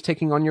somebody's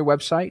taking on your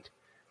website,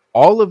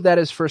 all of that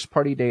is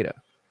first-party data.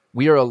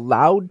 We are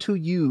allowed to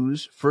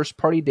use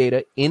first-party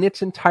data in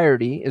its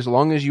entirety as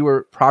long as you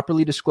are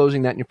properly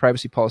disclosing that in your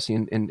privacy policy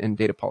and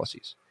data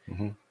policies.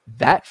 Mm-hmm.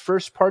 That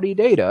first-party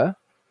data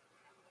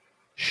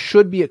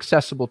should be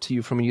accessible to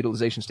you from a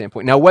utilization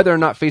standpoint. Now, whether or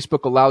not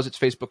Facebook allows its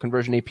Facebook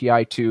Conversion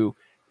API to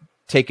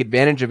take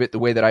advantage of it the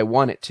way that I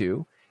want it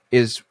to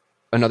is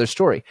another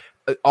story.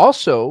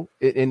 Also,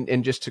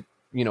 and just to,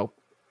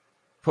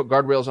 put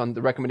guardrails on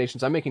the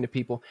recommendations I'm making to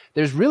people,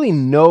 there's really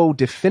no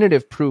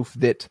definitive proof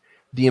that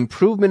the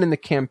improvement in the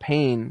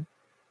campaign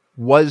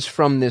was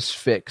from this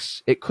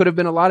fix. It could have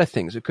been a lot of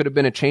things. It could have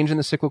been a change in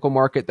the cyclical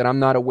market that I'm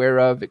not aware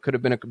of. It could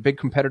have been a big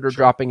competitor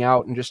dropping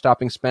out and just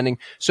stopping spending.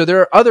 So there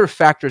are other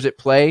factors at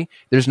play.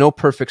 There's no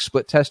perfect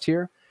split test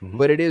here,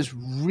 but it is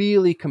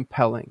really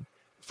compelling.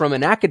 From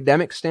an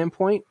academic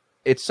standpoint,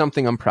 it's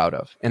something I'm proud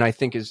of, and I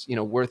think is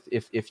worth.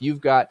 If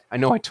you've got, I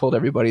know I told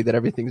everybody that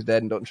everything's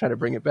dead and don't try to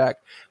bring it back,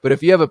 but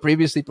if you have a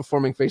previously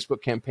performing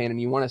Facebook campaign and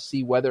you want to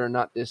see whether or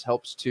not this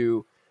helps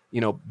to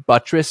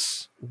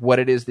buttress what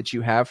it is that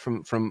you have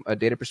from a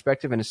data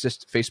perspective and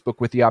assist Facebook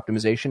with the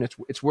optimization,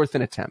 it's worth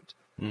an attempt.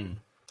 Mm.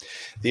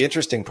 The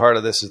interesting part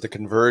of this is the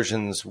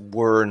conversions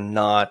were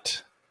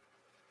not.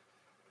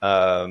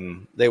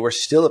 They were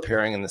still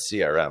appearing in the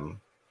CRM.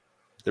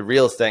 The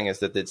real thing is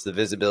that it's the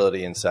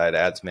visibility inside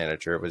Ads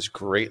Manager was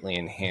greatly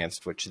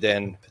enhanced, which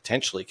then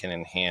potentially can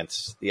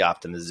enhance the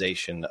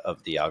optimization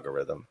of the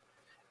algorithm.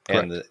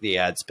 Correct. And the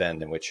ad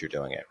spend in which you're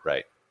doing it.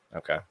 Right.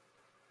 Okay.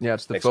 Yeah,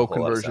 it's the faux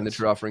conversion that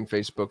you're offering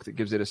Facebook that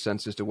gives it a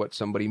sense as to what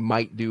somebody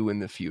might do in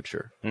the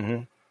future.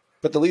 Mm-hmm.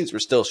 But the leads were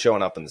still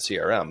showing up in the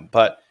CRM,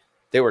 but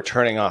they were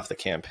turning off the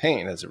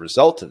campaign as a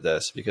result of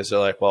this because they're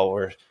like,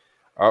 well,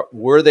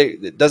 were they?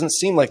 It doesn't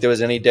seem like there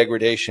was any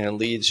degradation in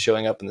leads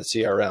showing up in the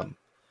CRM.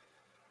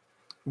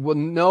 Well,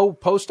 no,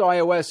 post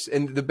iOS,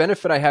 and the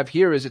benefit I have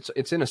here is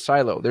it's in a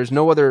silo. There's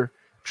no other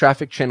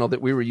traffic channel that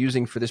we were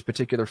using for this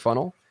particular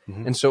funnel,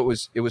 and so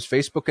it was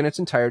Facebook in its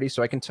entirety.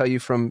 So I can tell you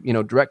from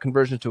direct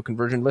conversion to a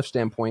conversion lift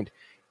standpoint,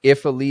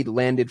 if a lead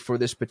landed for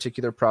this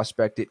particular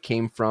prospect, it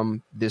came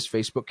from this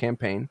Facebook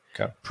campaign.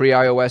 Okay.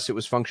 Pre-iOS, it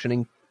was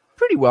functioning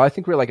pretty well. I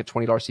think we were like a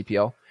 $20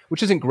 CPL,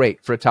 which isn't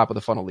great for a top of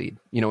the funnel lead.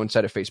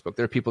 Inside of Facebook,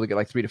 there are people that get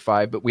like 3 to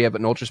 5, but we have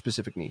an ultra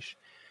specific niche.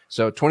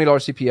 So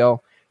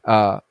 $20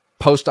 CPL.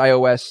 Post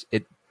iOS,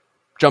 it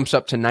jumps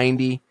up to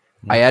 90.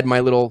 I add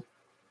my little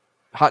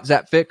hot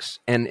zap fix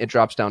and it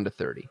drops down to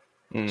 30.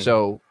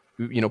 So,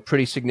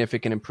 pretty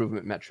significant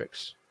improvement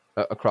metrics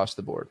across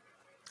the board.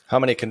 How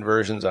many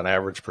conversions on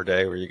average per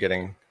day were you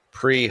getting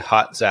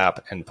pre-hot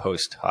zap and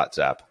post-hot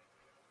zap?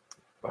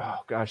 Oh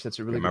gosh, that's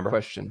a really good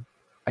question.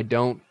 I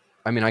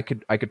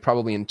could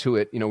probably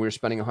intuit, we were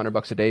spending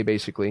 $100 a day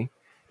basically.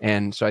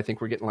 And so I think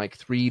we're getting like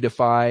 3 to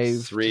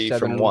 5. 3 7,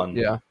 from 1.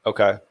 Yeah.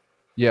 Okay.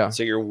 Yeah.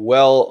 So you're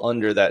well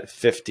under that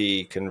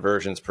 50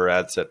 conversions per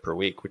ad set per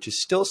week, which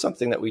is still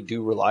something that we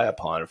do rely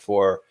upon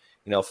for,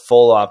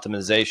 full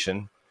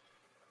optimization.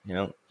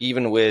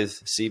 Even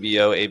with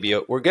CBO,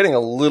 ABO, we're getting a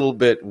little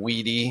bit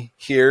weedy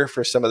here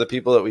for some of the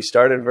people that we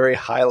started very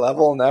high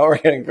level. Now we're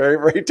getting very,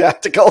 very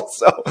tactical.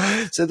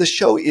 So the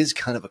show is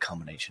kind of a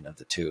combination of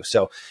the two.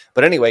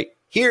 But anyway,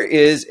 here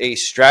is a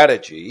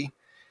strategy.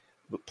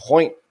 The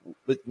point,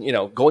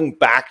 going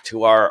back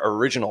to our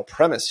original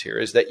premise here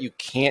is that you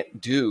can't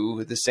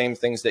do the same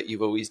things that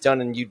you've always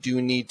done, and you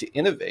do need to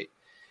innovate.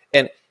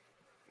 And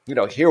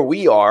here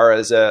we are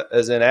as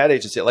an ad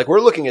agency, like we're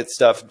looking at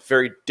stuff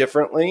very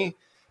differently.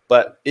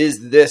 But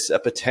is this a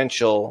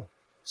potential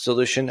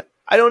solution?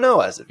 I don't know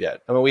as of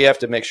yet. I mean, we have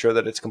to make sure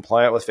that it's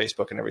compliant with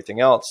Facebook and everything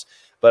else.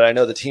 But I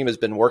know the team has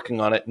been working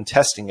on it and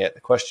testing it.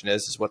 The question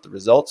is what the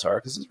results are,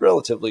 because it's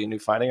relatively a new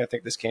finding. I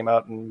think this came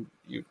out and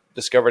you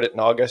discovered it in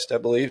August, I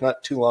believe,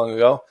 not too long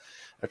ago.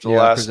 After the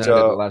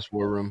last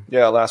War Room.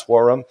 Yeah, last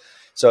War Room.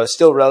 So it's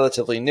still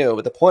relatively new.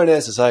 But the point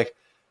is like,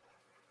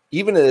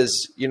 even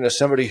as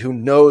somebody who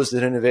knows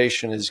that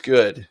innovation is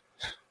good,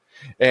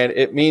 And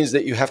it means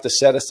that you have to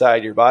set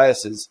aside your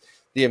biases.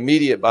 The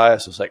immediate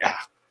bias was like,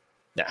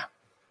 nah,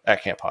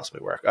 that can't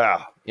possibly work.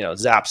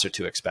 Zaps are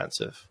too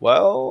expensive.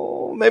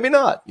 Well, maybe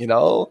not.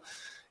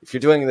 If you're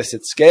doing this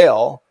at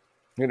scale,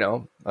 I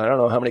don't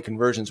know how many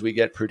conversions we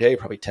get per day,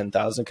 probably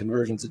 10,000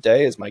 conversions a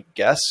day is my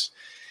guess,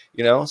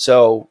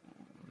 so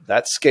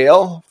that's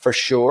scale for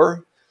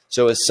sure.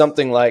 So is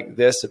something like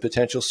this a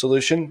potential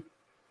solution?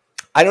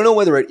 I don't know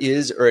whether it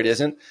is or it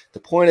isn't.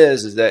 The point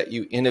is that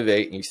you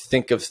innovate and you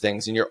think of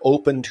things and you're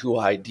open to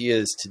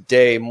ideas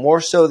today more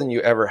so than you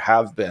ever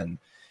have been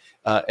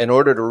in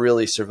order to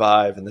really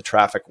survive in the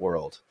traffic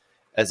world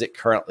as it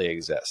currently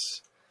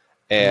exists.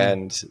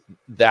 And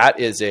that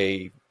is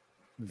a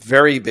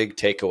very big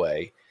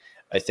takeaway,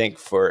 I think,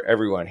 for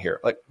everyone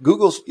here. Like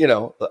Google's, I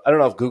don't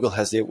know if Google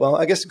has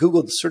I guess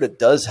Google sort of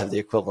does have the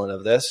equivalent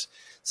of this.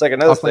 It's like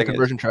another thing.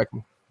 Conversion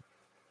tracking.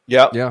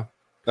 Yeah.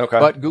 Okay.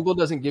 But Google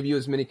doesn't give you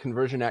as many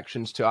conversion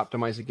actions to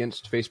optimize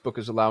against. Facebook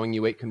is allowing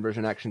you 8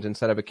 conversion actions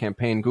instead of a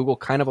campaign. Google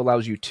kind of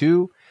allows you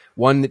 2,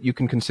 one that you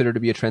can consider to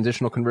be a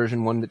transitional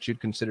conversion, one that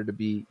you'd consider to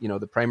be,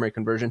 the primary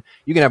conversion.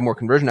 You can have more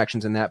conversion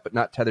actions in that, but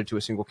not tethered to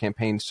a single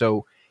campaign.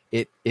 So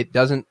it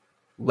doesn't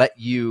let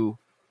you.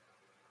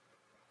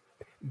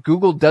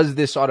 Google does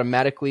this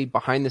automatically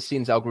behind the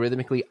scenes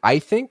algorithmically, I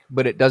think,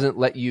 but it doesn't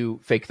let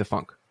you fake the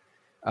funk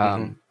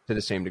to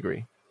the same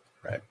degree.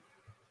 Right.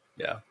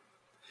 Yeah.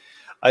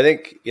 I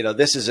think,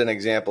 this is an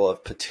example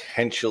of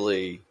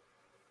potentially,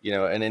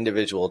 an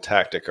individual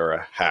tactic or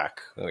a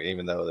hack,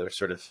 even though they're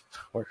sort of,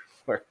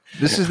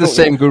 this is the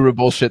same guru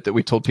bullshit that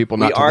we told people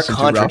not to listen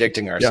to. We are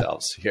contradicting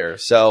ourselves here.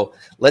 So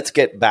let's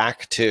get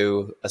back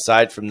to,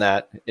 aside from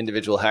that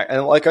individual hack.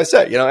 And like I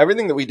said,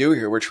 everything that we do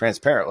here, we're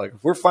transparent. Like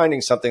if we're finding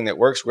something that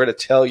works, we're going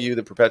to tell you,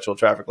 the perpetual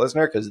traffic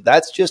listener, because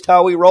that's just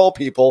how we roll,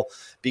 people,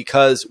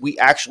 because we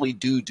actually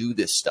do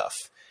this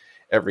stuff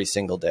every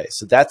single day.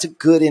 So that's a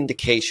good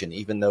indication,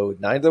 even though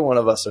neither one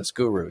of us is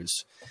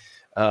gurus.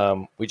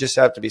 We just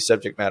have to be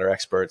subject matter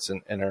experts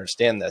and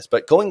understand this.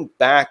 But going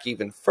back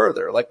even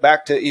further, like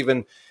back to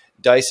even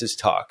Dice's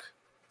talk,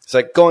 it's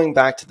like going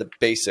back to the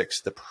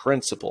basics, the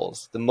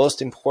principles, the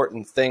most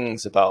important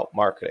things about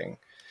marketing.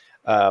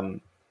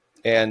 And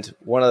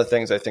one of the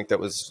things I think that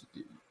was,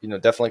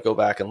 definitely go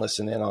back and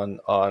listen in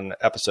on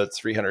episode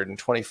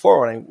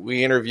 324 when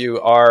we interview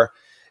our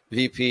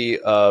VP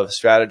of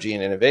strategy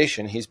and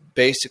innovation. He's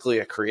basically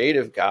a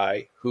creative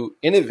guy who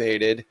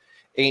innovated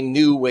a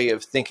new way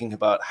of thinking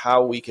about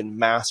how we can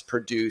mass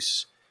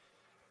produce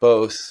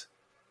both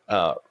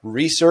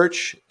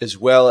research as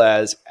well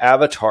as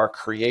avatar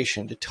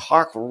creation to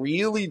talk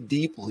really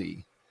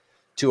deeply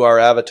to our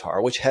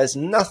avatar, which has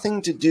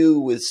nothing to do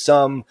with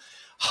some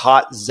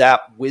hot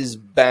zap whiz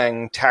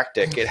bang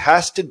tactic. It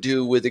has to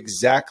do with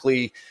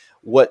exactly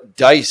what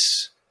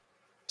Dice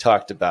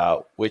talked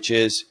about, which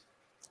is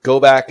go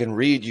back and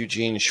read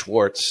Eugene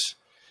Schwartz,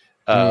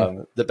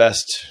 the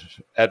best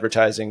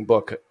advertising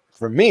book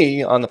for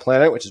me on the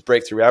planet, which is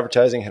Breakthrough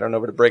Advertising. Head on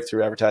over to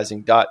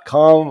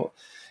breakthroughabvertising.com.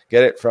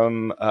 Get it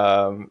from,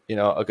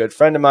 a good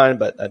friend of mine,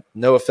 but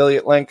no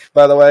affiliate link,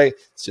 by the way.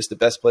 It's just the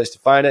best place to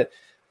find it.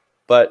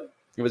 But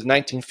it was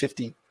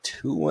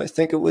 1952, I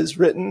think it was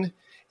written.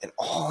 And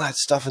all that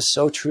stuff is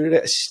so true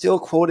today. I still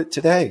quote it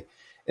today.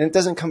 And it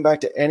doesn't come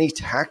back to any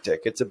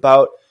tactic. It's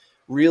about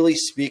really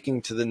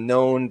speaking to the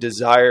known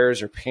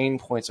desires or pain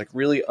points, like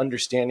really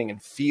understanding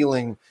and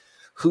feeling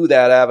who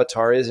that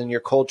avatar is in your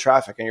cold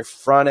traffic and your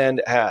front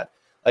end ad.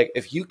 Like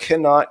if you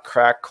cannot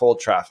crack cold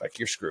traffic,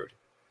 you're screwed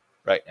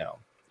right now.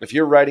 If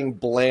you're writing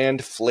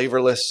bland,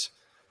 flavorless,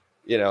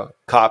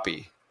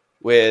 copy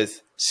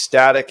with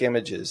static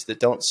images that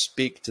don't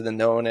speak to the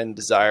known end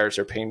desires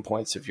or pain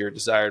points of your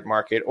desired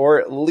market, or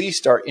at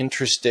least are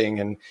interesting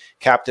and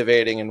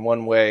captivating in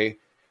one way,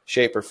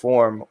 shape, or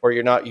form, or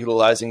you're not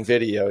utilizing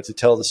video to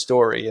tell the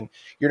story, and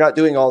you're not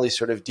doing all these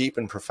sort of deep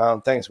and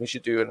profound things. We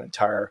should do an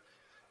entire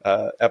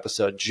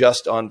episode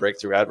just on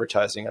breakthrough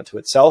advertising unto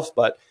itself,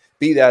 but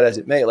be that as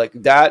it may, like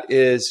that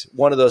is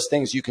one of those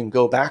things you can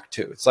go back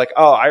to. It's like,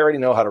 oh, I already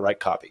know how to write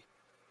copy.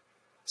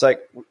 It's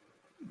like,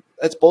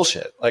 that's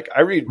bullshit. Like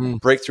I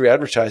read breakthrough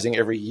advertising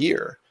every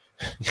year,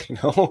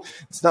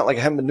 it's not like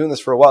I haven't been doing this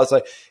for a while. It's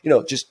like,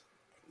 just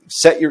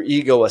set your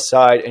ego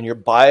aside and your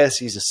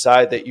biases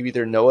aside that you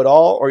either know it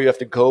all or you have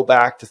to go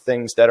back to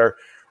things that are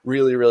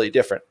really, really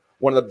different.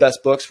 One of the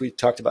best books, we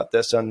talked about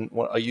this on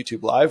a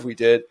YouTube live we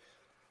did.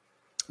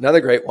 Another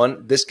great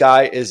one. This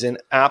guy is an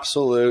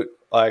absolute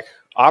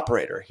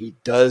operator. He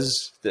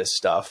does this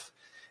stuff.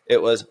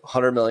 It was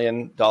 $100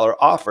 million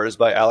Offers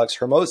by Alex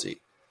Hermosi.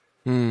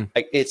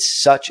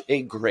 It's such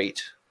a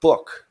great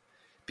book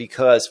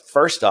because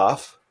first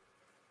off,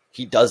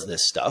 he does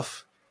this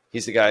stuff.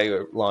 He's the guy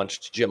who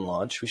launched Gym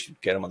Launch. We should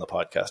get him on the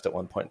podcast at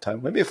one point in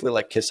time. Maybe if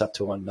we kiss up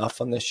to him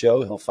enough on this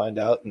show, he'll find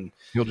out and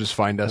he'll just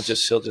find us.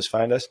 He'll just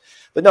find us.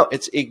 But no,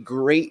 it's a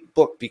great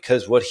book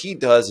because what he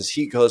does is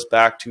he goes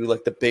back to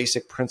the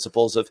basic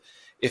principles of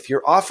if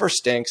your offer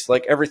stinks,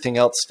 everything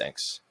else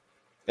stinks.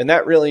 And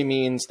that really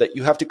means that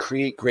you have to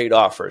create great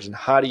offers. And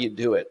how do you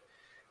do it?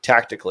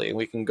 tactically. And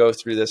we can go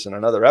through this in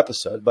another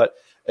episode, but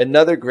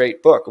another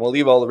great book. And we'll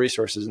leave all the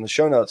resources in the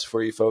show notes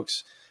for you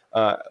folks.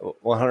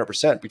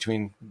 100%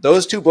 between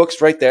those two books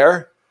right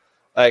there.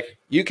 Like,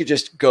 you could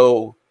just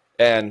go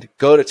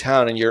to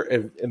town,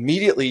 and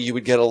immediately you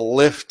would get a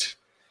lift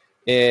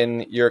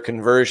in your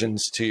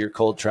conversions to your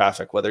cold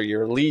traffic, whether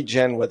you're lead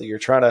gen, whether you're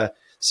trying to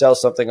sell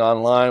something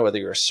online, whether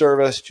you're a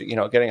service,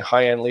 getting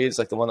high-end leads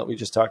like the one that we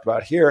just talked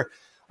about here.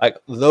 Like,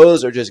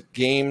 those are just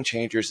game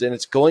changers. And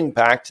it's going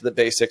back to the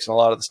basics and a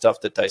lot of the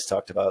stuff that Dice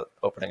talked about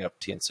opening up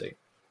TNC.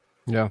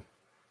 Yeah.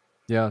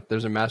 Yeah,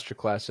 there's a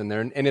masterclass in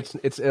there, and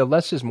it's a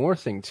less is more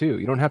thing too.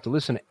 You don't have to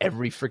listen to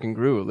every freaking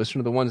guru. Listen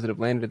to the ones that have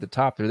landed at the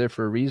top. They're there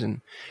for a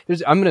reason.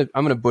 I'm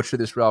gonna butcher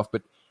this, Ralph,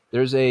 but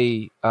there's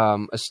a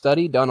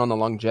study done on the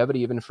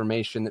longevity of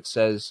information that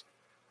says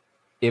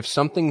if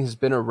something has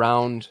been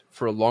around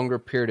for a longer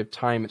period of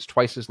time, it's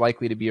twice as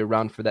likely to be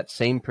around for that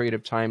same period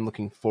of time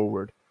looking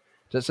forward.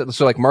 So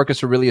like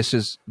Marcus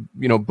Aurelius's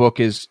book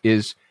is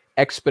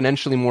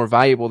exponentially more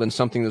valuable than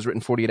something that was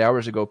written 48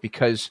 hours ago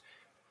because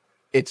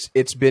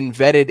it's been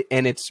vetted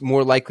and it's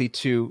more likely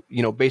to,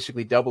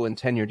 basically double in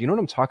tenure. Do you know what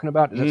I'm talking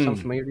about? Does that sound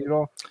familiar to you at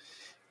all?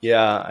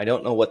 Yeah, I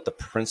don't know what the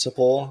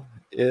principle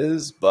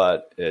is,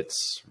 but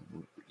it's,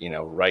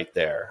 right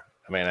there.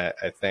 I mean,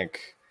 I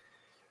think,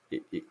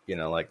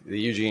 like the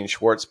Eugene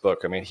Schwartz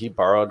book, I mean, he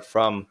borrowed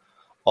from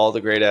all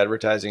the great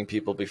advertising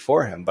people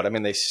before him, but I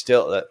mean, they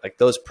still, like,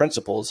 those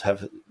principles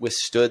have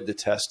withstood the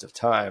test of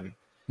time.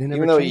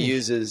 Even though he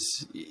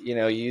uses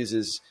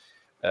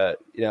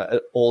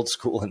old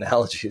school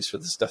analogies for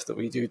the stuff that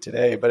we do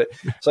today, but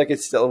it's like,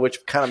 it's still,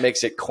 which kind of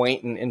makes it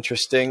quaint and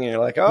interesting. And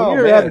you're like, oh,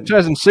 you're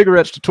advertising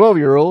cigarettes to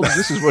 12-year-olds.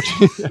 This is what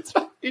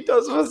he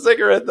does with a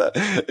cigarette,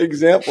 the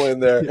example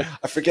in there. Yeah.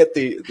 I forget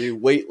the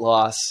weight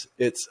loss.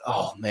 It's,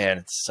 oh man,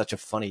 it's such a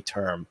funny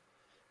term.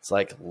 It's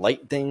like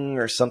lightening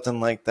or something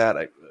like that.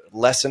 Like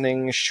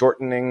lessening,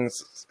 shortening.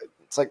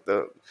 It's like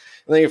and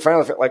then you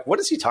finally like, what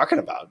is he talking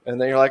about? And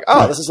then you're like,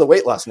 oh, this is the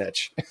weight loss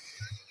niche.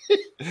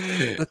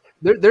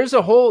 There's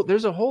a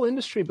whole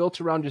industry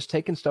built around just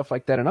taking stuff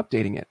like that and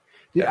updating it.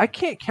 Dude, I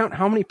can't count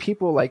how many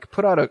people like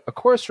put out a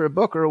course or a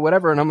book or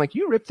whatever, and I'm like,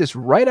 you ripped this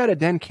right out of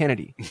Dan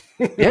Kennedy.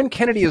 Dan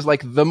Kennedy is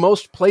like the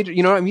most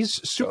he's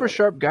a super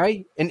sharp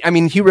guy, and I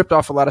mean, he ripped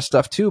off a lot of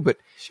stuff too. But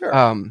sure,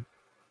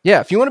 yeah,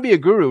 if you want to be a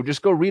guru,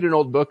 just go read an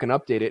old book and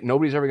update it.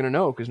 Nobody's ever going to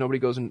know because nobody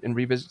goes and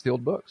revisits the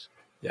old books.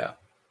 Yeah.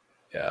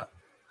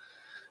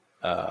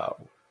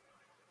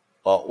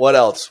 Well, what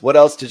else? What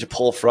else did you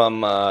pull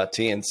from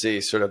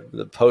TNC, sort of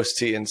the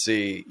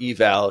post-TNC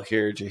eval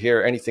here? Did you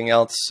hear anything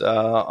else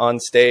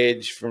on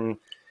stage from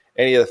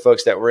any of the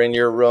folks that were in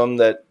your room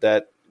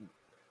that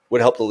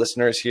would help the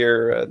listeners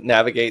here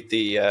navigate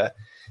the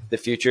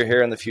future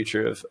here and the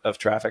future of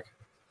traffic?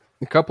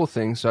 A couple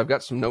things. So I've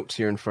got some notes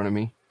here in front of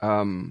me.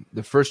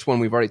 The first one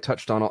we've already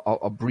touched on.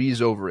 I'll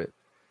breeze over it,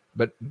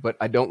 but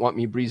I don't want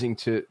me breezing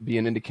to be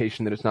an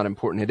indication that it's not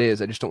important. It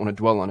is. I just don't want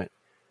to dwell on it.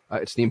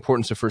 It's the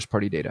importance of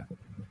first-party data,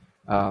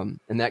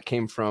 and that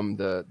came from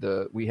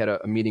we had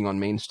a meeting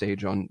on main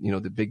stage on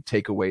the big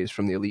takeaways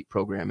from the elite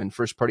program. And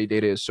first-party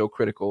data is so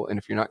critical, and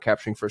if you're not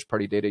capturing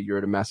first-party data, you're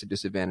at a massive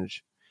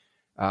disadvantage.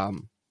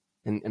 And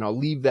I'll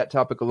leave that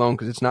topic alone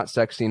because it's not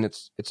sexy and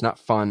it's not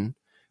fun.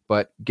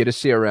 But get a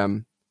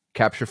CRM,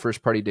 capture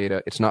first-party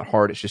data. It's not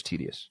hard; it's just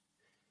tedious.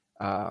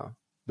 The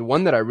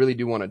one that I really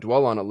do want to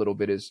dwell on a little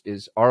bit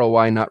is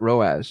ROI, not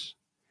ROAS.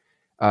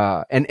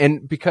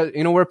 And because,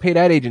 we're a paid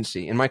ad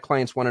agency and my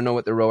clients want to know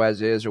what their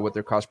ROAS is or what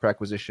their cost per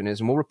acquisition is,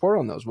 and we'll report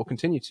on those. We'll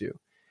continue to.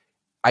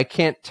 I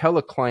can't tell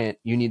a client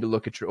you need to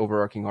look at your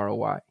overarching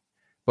ROI,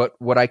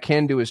 but what I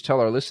can do is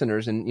tell our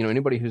listeners and,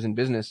 anybody who's in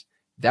business,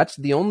 that's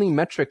the only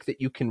metric that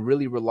you can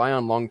really rely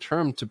on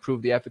long-term to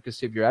prove the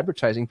efficacy of your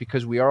advertising,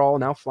 because we are all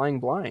now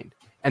flying blind,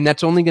 and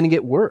that's only going to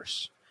get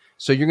worse.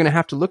 So you're going to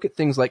have to look at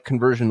things like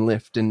conversion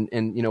lift and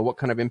what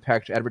kind of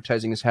impact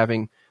advertising is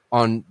having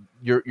on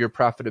your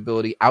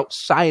profitability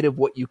outside of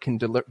what you can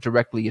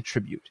directly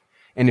attribute.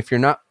 And if you're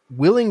not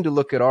willing to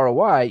look at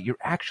ROI, you're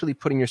actually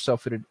putting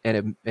yourself at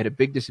a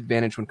big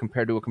disadvantage when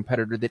compared to a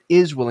competitor that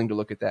is willing to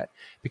look at that.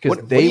 Because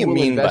what do you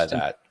mean by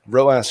that?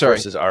 ROAS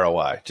versus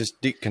ROI.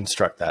 Just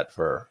deconstruct that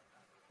for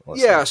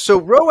listeners. Yeah, so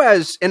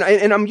ROAS, and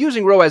I'm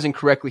using ROAS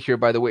incorrectly here,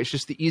 by the way. It's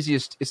just the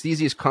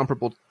easiest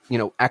comparable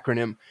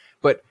acronym.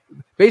 But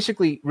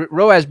basically,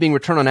 ROAS being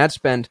return on ad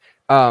spend.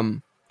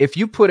 If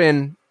you put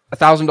in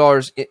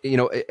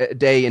 $1,000, a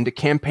day into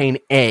campaign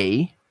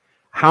A,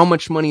 how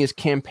much money is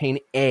campaign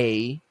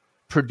A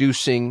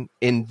producing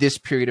in this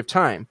period of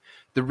time?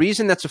 The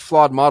reason that's a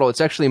flawed model,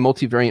 it's actually a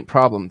multivariate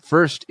problem.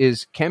 First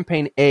is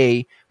campaign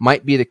A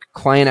might be the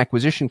client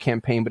acquisition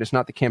campaign, but it's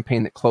not the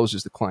campaign that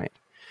closes the client.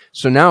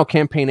 So now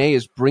campaign A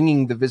is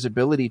bringing the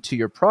visibility to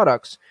your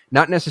products,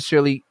 not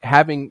necessarily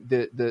having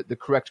the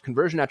correct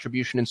conversion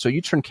attribution. And so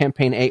you turn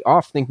campaign A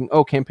off thinking,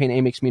 oh, campaign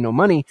A makes me no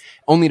money,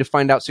 only to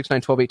find out 6,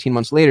 9, 12, 18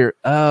 months later,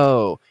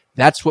 oh,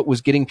 that's what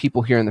was getting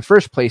people here in the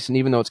first place. And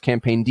even though it's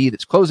campaign D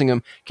that's closing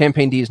them,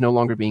 campaign D is no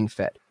longer being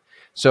fed.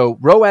 So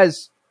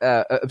ROAS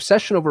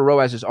obsession over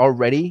ROAS is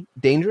already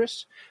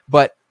dangerous,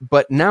 but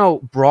now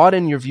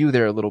broaden your view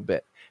there a little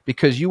bit,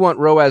 because you want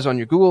ROAS on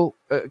your Google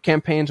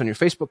campaigns, on your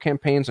Facebook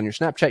campaigns, on your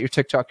Snapchat, your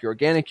TikTok, your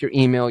organic, your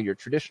email, your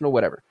traditional,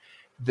 whatever.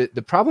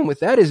 The problem with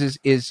that is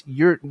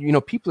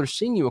people are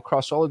seeing you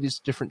across all of these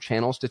different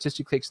channels.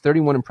 Statistically, takes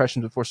 31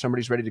 impressions before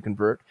somebody's ready to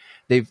convert.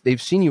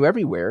 They've seen you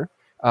everywhere,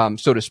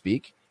 so to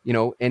speak.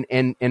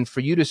 And for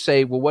you to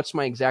say, well, what's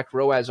my exact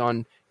ROAS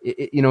on?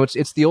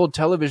 It's the old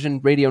television,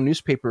 radio,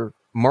 newspaper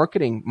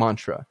marketing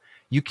mantra.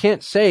 You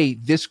can't say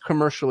this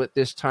commercial at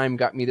this time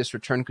got me this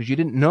return, because you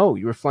didn't know.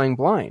 You were flying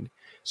blind.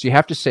 So you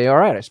have to say, all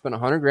right, I spent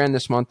 $100,000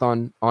 this month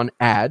on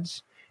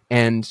ads.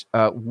 And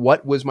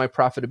what was my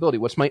profitability?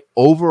 What's my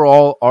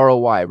overall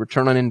ROI,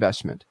 return on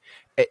investment?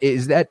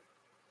 It's a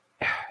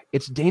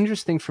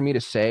dangerous thing for me to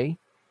say,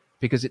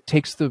 because it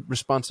takes the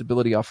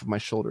responsibility off of my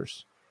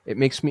shoulders.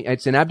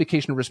 It's an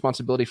abdication of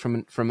responsibility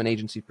from an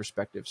agency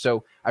perspective.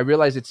 So I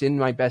realize it's in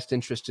my best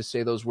interest to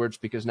say those words,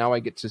 because now I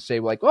get to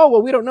say, like, oh,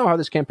 well, we don't know how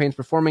this campaign's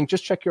performing.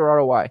 Just check your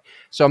ROI.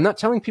 So I'm not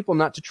telling people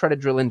not to try to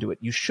drill into it.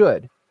 You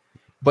should,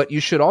 but you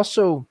should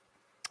also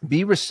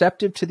be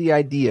receptive to the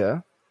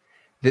idea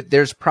that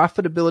there's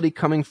profitability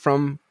coming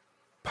from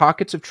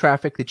pockets of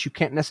traffic that you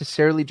can't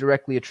necessarily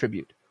directly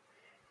attribute,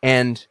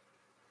 and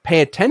pay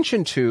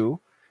attention to.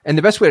 And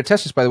the best way to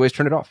test this, by the way, is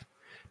turn it off.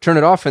 Turn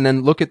it off, and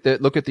then look at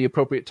the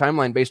appropriate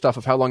timeline based off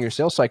of how long your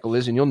sales cycle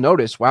is, and you'll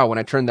notice, wow, when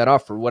I turned that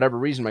off for whatever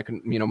reason,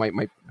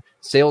 my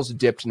sales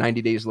dipped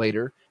 90 days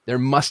later. There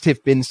must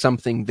have been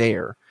something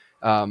there.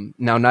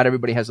 Now, not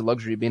everybody has the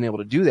luxury of being able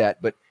to do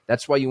that, but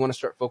that's why you want to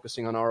start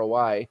focusing on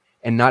ROI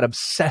and not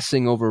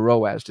obsessing over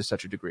ROAS to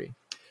such a degree.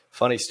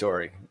 Funny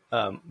story.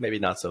 Maybe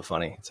not so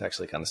funny. It's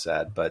actually kind of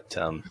sad, but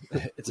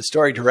it's a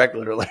story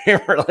directly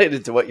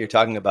related to what you're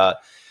talking about.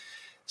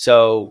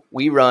 So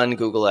we run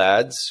Google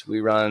ads,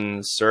 we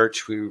run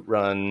search, we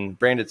run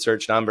branded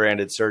search,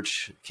 non-branded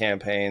search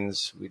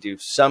campaigns. We do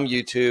some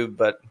YouTube,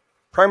 but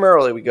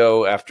primarily we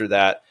go after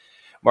that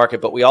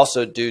market, but we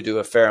also do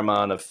a fair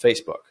amount of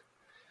Facebook.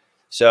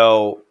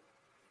 So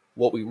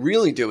what we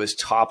really do is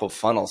top of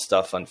funnel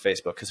stuff on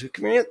Facebook, because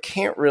we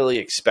can't really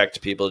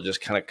expect people to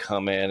just kind of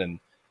come in and,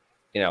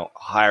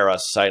 hire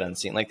us sight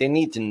unseen. Like, they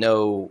need to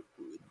know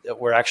that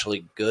we're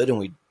actually good and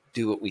we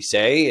do what we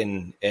say,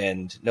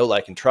 and know,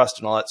 like, and trust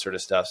and all that sort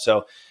of stuff.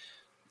 So,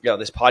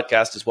 this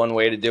podcast is one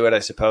way to do it, I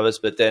suppose,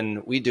 but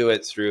then we do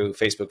it through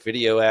Facebook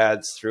video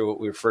ads, through what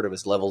we refer to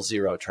as level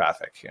 0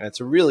 traffic. And it's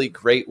a really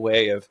great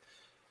way of,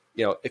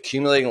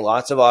 accumulating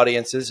lots of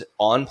audiences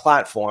on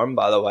platform,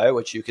 by the way,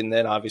 which you can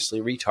then obviously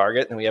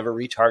retarget. And we have a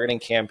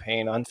retargeting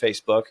campaign on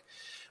Facebook.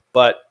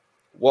 But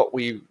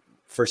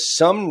for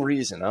some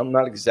reason, I'm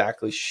not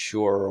exactly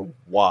sure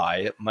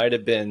why, it might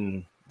have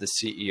been the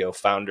CEO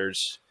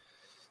founder's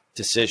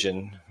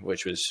decision,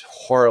 which was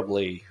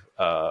horribly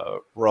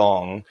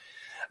wrong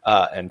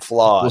and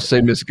flawed. We'll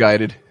say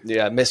misguided.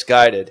 Yeah,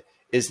 misguided,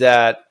 is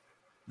that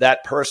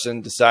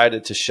person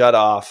decided to shut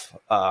off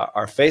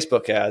our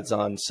Facebook ads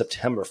on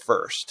September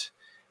 1st.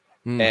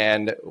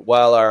 And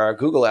while our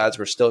Google ads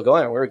were still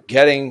going, we were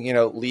getting,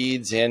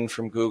 leads in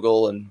from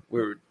Google, and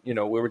we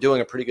were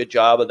doing a pretty good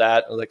job of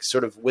that, like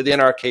sort of within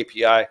our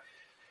KPI.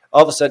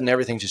 All of a sudden,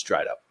 everything just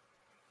dried up.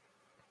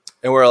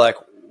 And we're like,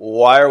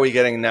 why are we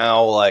getting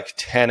now like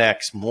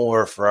 10x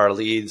more for our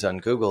leads on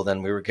Google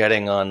than we were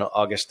getting on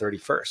August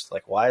 31st?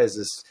 Like, why is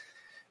this,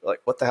 like,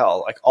 what the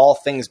hell? Like, all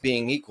things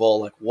being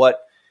equal, like,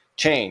 what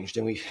changed?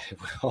 And we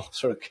all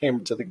sort of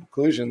came to the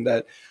conclusion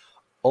that,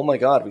 oh my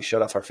God, we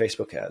shut off our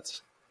Facebook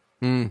ads.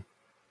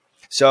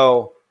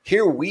 So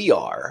here we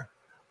are,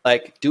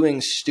 like,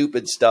 doing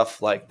stupid stuff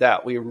like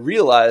that. We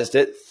realized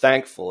it,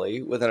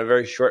 thankfully, within a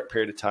very short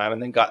period of time, and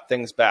then got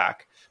things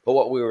back. But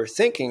what we were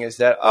thinking is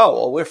that,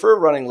 if we're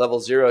running level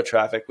 0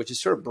 traffic, which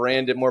is sort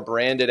of more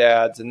branded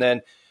ads, and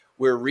then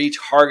we're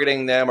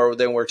retargeting them, or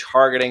then we're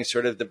targeting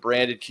sort of the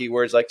branded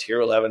keywords like tier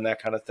 11, that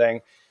kind of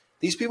thing.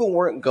 These people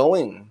weren't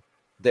going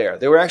there.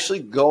 They were actually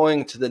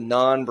going to the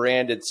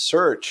non-branded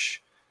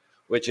search,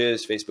 which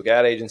is Facebook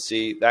ad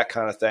agency, that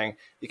kind of thing,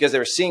 because they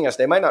were seeing us.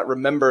 They might not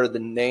remember the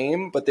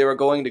name, but they were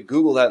going to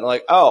Google that and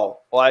like,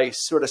 I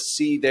sort of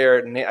see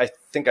their name. I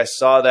think I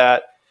saw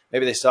that.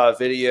 Maybe they saw a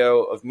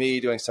video of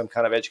me doing some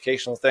kind of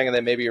educational thing, and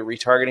then maybe a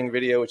retargeting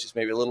video, which is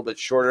maybe a little bit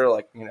shorter,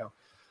 like,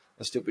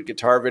 a stupid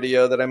guitar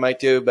video that I might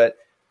do. But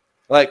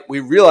like,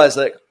 we realized,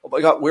 like, oh my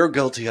God, we're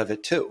guilty of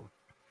it too.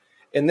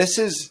 And this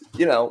is,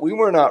 we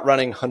were not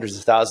running hundreds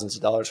of thousands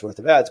of dollars worth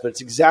of ads, but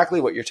it's exactly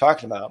what you're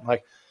talking about.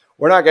 Like,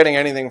 we're not getting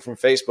anything from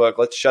Facebook.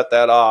 Let's shut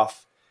that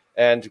off.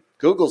 And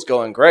Google's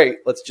going great.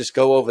 Let's just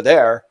go over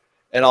there.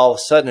 And all of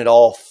a sudden it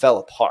all fell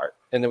apart.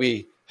 And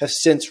we have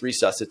since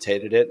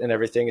resuscitated it, and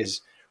everything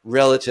is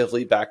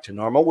relatively back to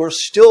normal. We're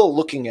still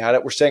looking at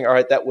it. We're saying, all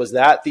right, that was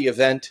the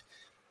event.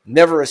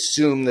 Never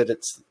assume that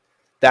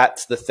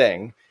that's the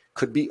thing.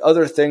 Could be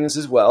other things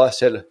as well. I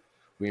said,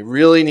 we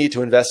really need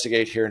to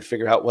investigate here and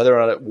figure out whether or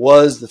not it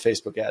was the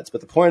Facebook ads.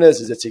 But the point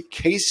is it's a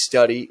case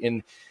study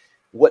in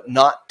what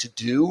not to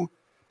do,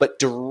 but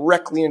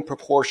directly in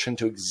proportion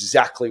to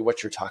exactly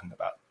what you're talking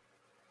about.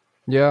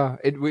 Yeah.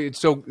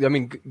 So, I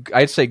mean,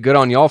 I'd say good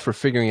on y'all for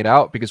figuring it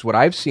out, because what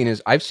I've seen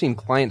is I've seen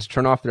clients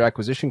turn off their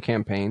acquisition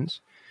campaigns.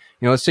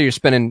 Let's say you're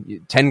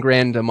spending 10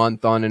 grand a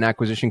month on an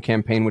acquisition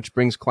campaign, which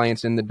brings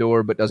clients in the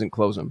door, but doesn't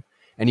close them.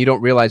 And you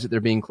don't realize that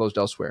they're being closed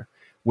elsewhere.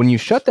 When you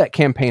shut that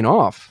campaign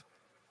off,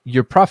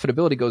 your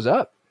profitability goes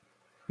up.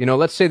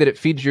 Let's say that it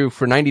feeds you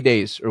for 90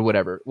 days or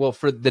whatever. Well,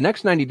 for the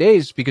next 90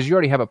 days, because you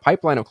already have a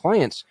pipeline of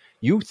clients,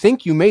 you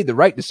think you made the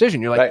right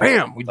decision. You're like,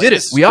 bam, we did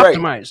it. We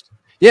optimized.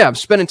 Yeah, I'm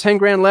spending 10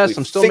 grand less.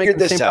 I'm still making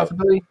the same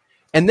profitability.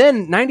 And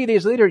then 90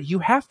 days later, you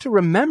have to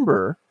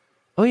remember,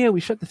 oh yeah,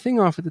 we shut the thing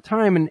off at the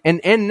time.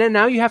 And then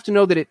now you have to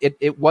know that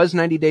it was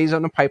 90 days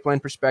on a pipeline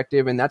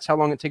perspective. And that's how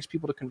long it takes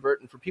people to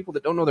convert. And for people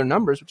that don't know their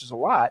numbers, which is a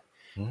lot,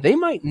 they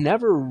might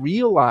never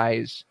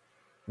realize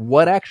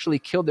what actually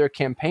killed their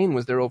campaign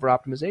was their over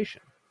optimization.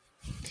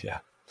 Yeah.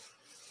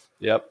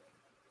 Yep.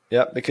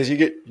 Because you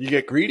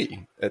get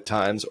greedy at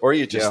times, or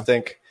you just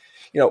think,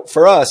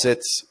 for us,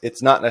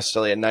 it's not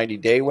necessarily a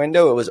 90-day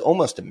window. It was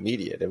almost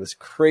immediate. It was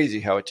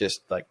crazy how it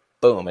just like,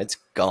 boom, it's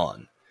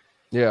gone.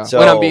 Yeah. So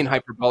when I'm being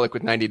hyperbolic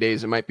with 90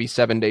 days, it might be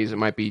 7 days. It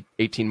might be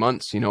 18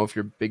 months, if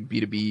you're big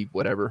B2B,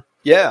 whatever.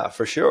 Yeah,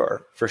 for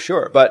sure.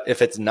 But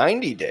if it's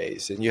 90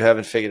 days and you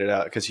haven't figured it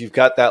out because you've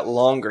got that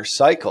longer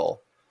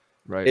cycle,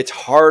 right, it's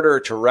harder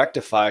to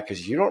rectify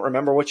because you don't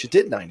remember what you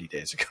did 90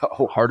 days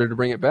ago. Harder to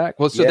bring it back.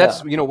 Well, so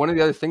that's, one of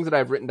the other things that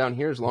I've written down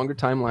here is longer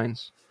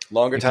timelines.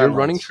 If you're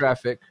running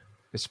traffic,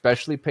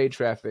 especially paid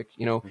traffic,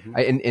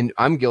 and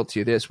I'm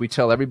guilty of this. We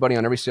tell everybody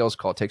on every sales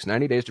call, it takes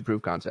 90 days to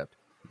prove concept.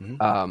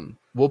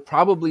 We'll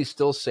probably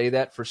still say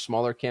that for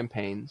smaller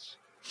campaigns,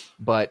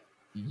 but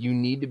you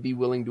need to be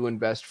willing to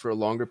invest for a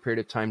longer period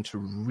of time to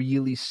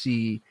really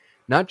see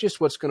not just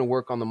what's going to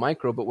work on the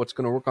micro, but what's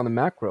going to work on the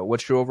macro.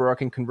 What's your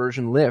overarching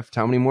conversion lift?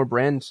 How many more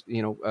brands,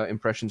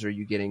 impressions are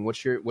you getting?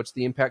 What's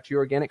the impact to your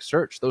organic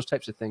search? Those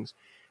types of things.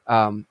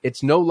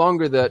 It's no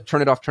longer the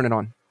turn it off, turn it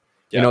on.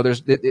 Yeah.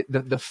 There's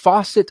the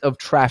faucet of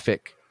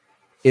traffic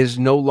is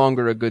no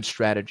longer a good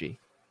strategy.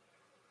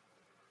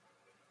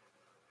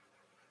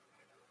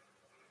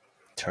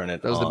 Turn it on.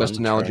 That was the best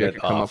analogy I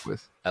could come up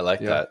with. I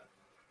like that.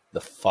 The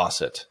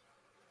faucet.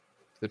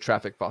 The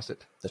traffic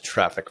faucet. The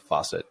traffic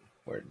faucet.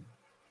 Where,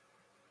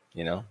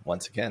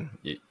 once again,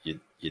 you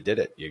did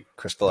it. You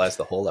crystallized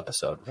the whole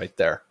episode right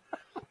there.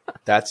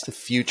 That's the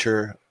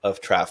future of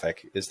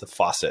traffic, is the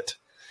faucet.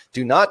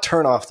 Do not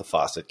turn off the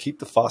faucet. Keep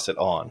the faucet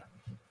on.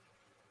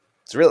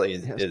 It's really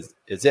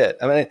is it.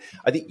 I mean,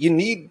 I think you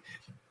need,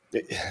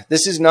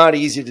 this is not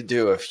easy to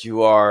do if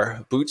you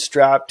are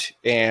bootstrapped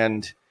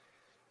and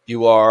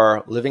you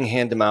are living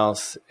hand to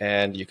mouth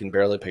and you can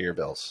barely pay your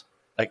bills.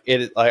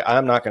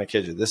 I'm not going to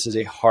kid you. This is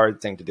a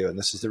hard thing to do. And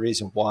this is the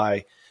reason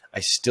why I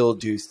still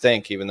do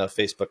think, even though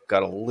Facebook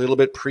got a little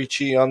bit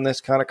preachy on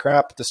this kind of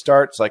crap at the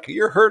start, it's like,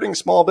 you're hurting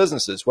small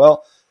businesses.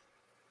 Well,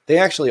 they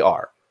actually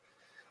are.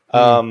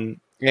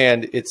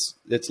 And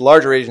it's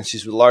larger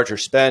agencies with larger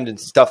spend and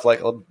stuff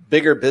like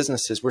bigger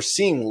businesses. We're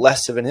seeing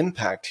less of an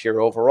impact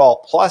here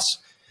overall. Plus,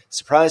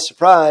 surprise,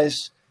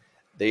 surprise,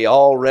 they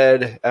all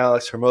read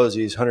Alex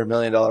Hormozy's $100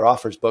 million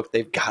offers book.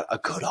 They've got a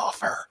good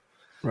offer.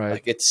 Right.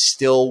 Like, it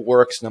still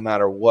works no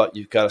matter what.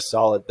 You've got a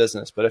solid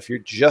business. But if you're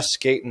just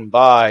skating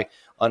by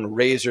on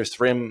razor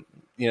thin,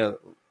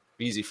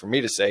 easy for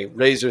me to say,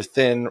 razor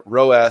thin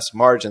ROAS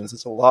margins,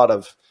 it's a lot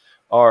of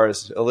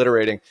R's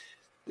alliterating.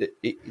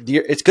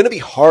 It's going to be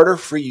harder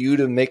for you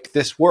to make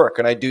this work.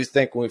 And I do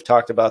think, when we've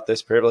talked about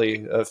this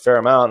probably a fair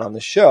amount on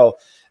the show,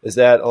 is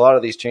that a lot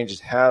of these changes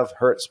have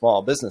hurt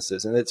small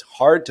businesses, and it's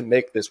hard to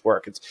make this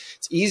work. It's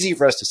easy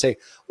for us to say,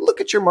 look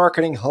at your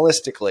marketing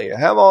holistically,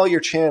 have all your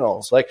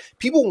channels. Like,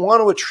 people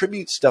want to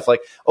attribute stuff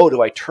like, oh,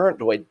 do I turn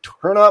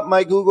up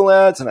my Google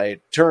ads and I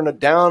turn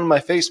down my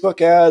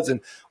Facebook ads? And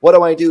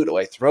what do? Do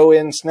I throw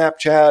in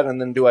Snapchat? And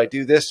then do I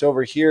do this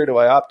over here? Do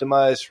I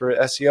optimize for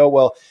SEO?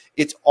 Well,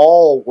 it's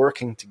all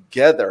working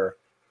together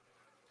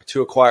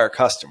to acquire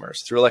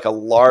customers through like a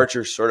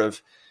larger sort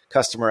of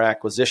customer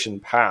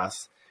acquisition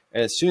path.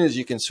 And as soon as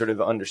you can sort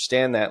of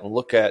understand that and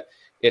look at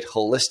it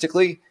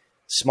holistically,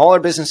 smaller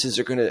businesses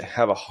are going to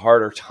have a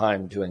harder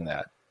time doing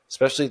that,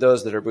 especially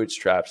those that are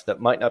bootstrapped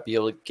that might not be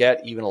able to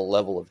get even a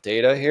level of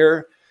data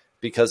here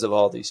because of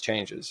all these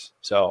changes.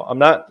 So I'm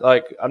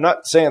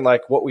not saying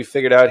like what we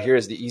figured out here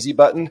is the easy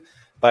button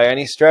by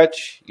any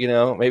stretch.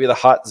 Maybe the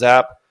hot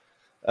zap,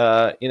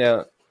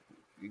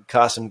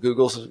 Kasim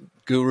Google's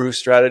guru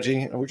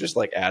strategy. And we're just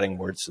like adding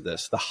words to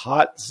this. The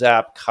hot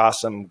zap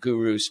Kasim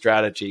guru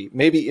strategy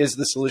maybe is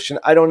the solution.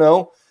 I don't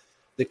know.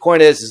 The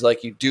point is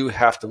like, you do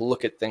have to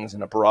look at things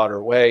in a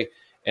broader way.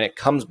 And it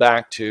comes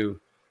back to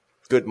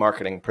good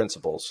marketing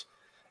principles.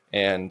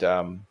 And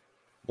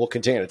we'll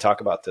continue to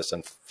talk about this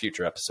in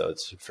future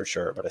episodes for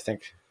sure. But I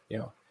think,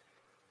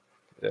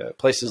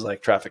 places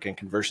like Traffic and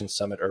Conversion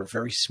Summit are a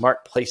very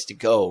smart place to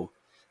go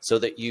so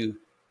that you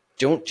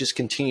don't just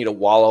continue to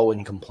wallow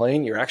and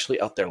complain. You're actually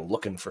out there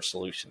looking for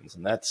solutions.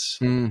 And that's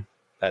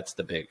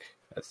the big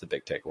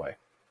takeaway.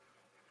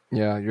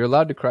 Yeah. You're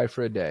allowed to cry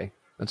for a day.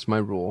 That's my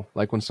rule.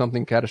 Like, when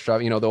something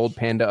catastrophic, the old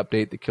Panda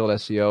update that killed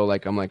SEO,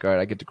 like, I'm like, all right,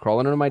 I get to crawl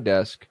under my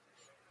desk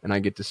and I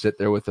get to sit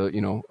there with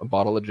a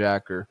bottle of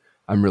Jack, or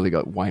I'm really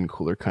a wine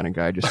cooler kind of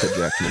guy. I just said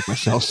Jack to make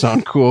myself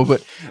sound cool,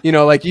 but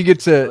like you get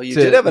to. Well, you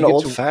did have an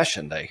old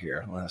fashioned, I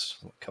hear, last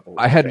couple of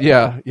weeks. I had,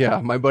 yeah.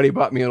 My buddy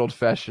bought me an old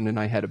fashioned, and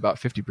I had about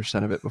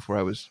 50% of it before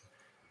I was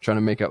trying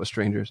to make out with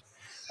strangers.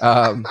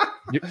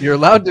 You're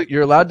allowed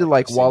to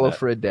like wallow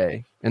for a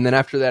day, and then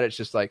after that, it's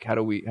just like, how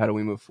do we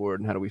move forward,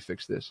 and how do we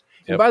fix this?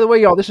 Yep. And by the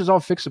way, y'all, this is all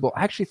fixable.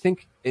 I actually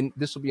think, and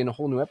this will be in a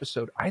whole new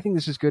episode, I think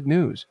this is good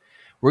news.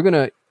 We're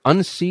gonna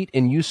unseat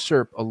and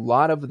usurp a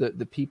lot of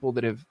the people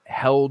that have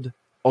held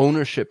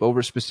ownership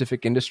over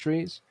specific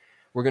industries.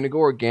 We're going to go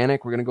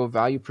organic. We're going to go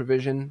value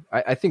provision.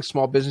 I think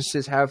small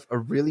businesses have a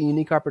really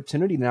unique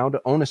opportunity now to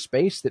own a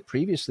space that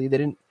previously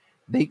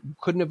they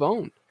couldn't have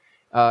owned.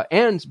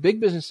 And big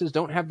businesses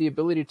don't have the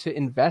ability to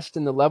invest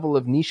in the level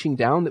of niching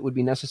down that would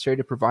be necessary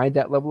to provide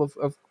that level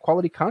of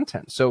quality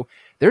content. So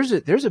there's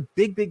a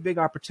big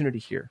opportunity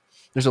here.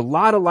 There's a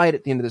lot of light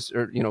at the end of this,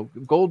 or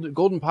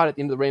golden pot at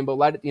the end of the rainbow,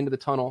 light at the end of the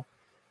tunnel.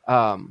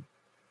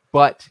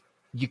 But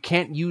you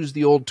can't use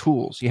the old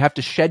tools. You have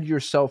to shed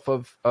yourself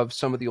of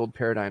some of the old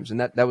paradigms. And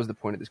that was the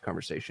point of this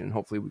conversation.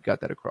 Hopefully we got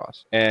that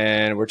across.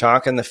 And we're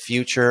talking the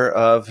future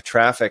of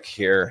traffic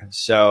here.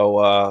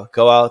 So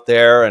go out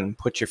there and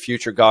put your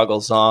future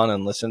goggles on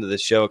and listen to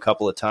this show a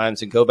couple of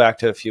times and go back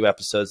to a few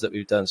episodes that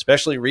we've done,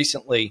 especially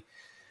recently.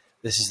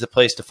 This is the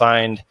place to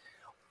find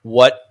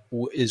what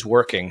is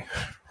working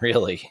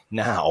really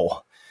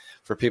now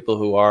for people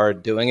who are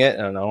doing it.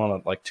 And I don't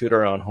want to like toot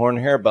our own horn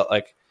here, but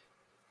like,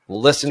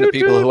 listen to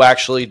people who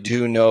actually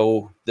do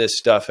know this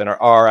stuff and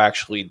are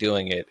actually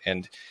doing it.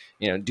 And,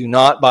 do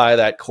not buy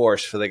that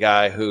course for the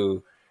guy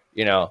who,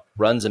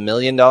 runs $1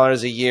 million a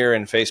year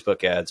in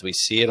Facebook ads. We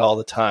see it all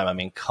the time. I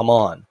mean, come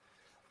on.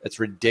 It's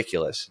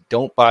ridiculous.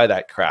 Don't buy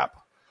that crap.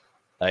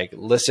 Like,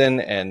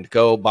 listen and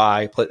go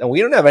buy. And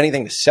we don't have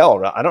anything to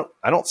sell. I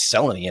don't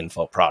sell any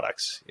info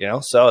products,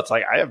 so it's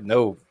like, I have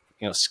no,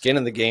 skin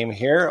in the game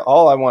here.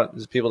 All I want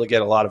is people to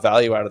get a lot of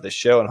value out of this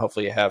show. And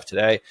hopefully you have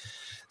today.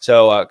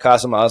 So,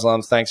 Kasim,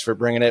 Aslam, thanks for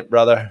bringing it,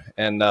 brother.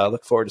 And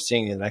look forward to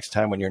seeing you the next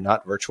time when you're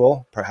not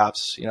virtual,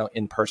 perhaps,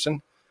 in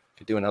person.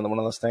 Could do another one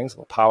of those things, a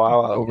little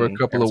powwow. Over a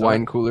couple of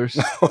wine coolers.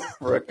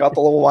 Over a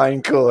couple of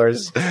wine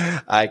coolers.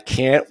 I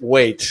can't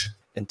wait.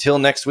 Until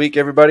next week,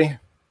 everybody.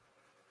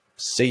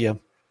 See ya.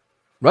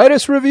 Write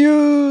us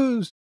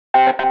reviews.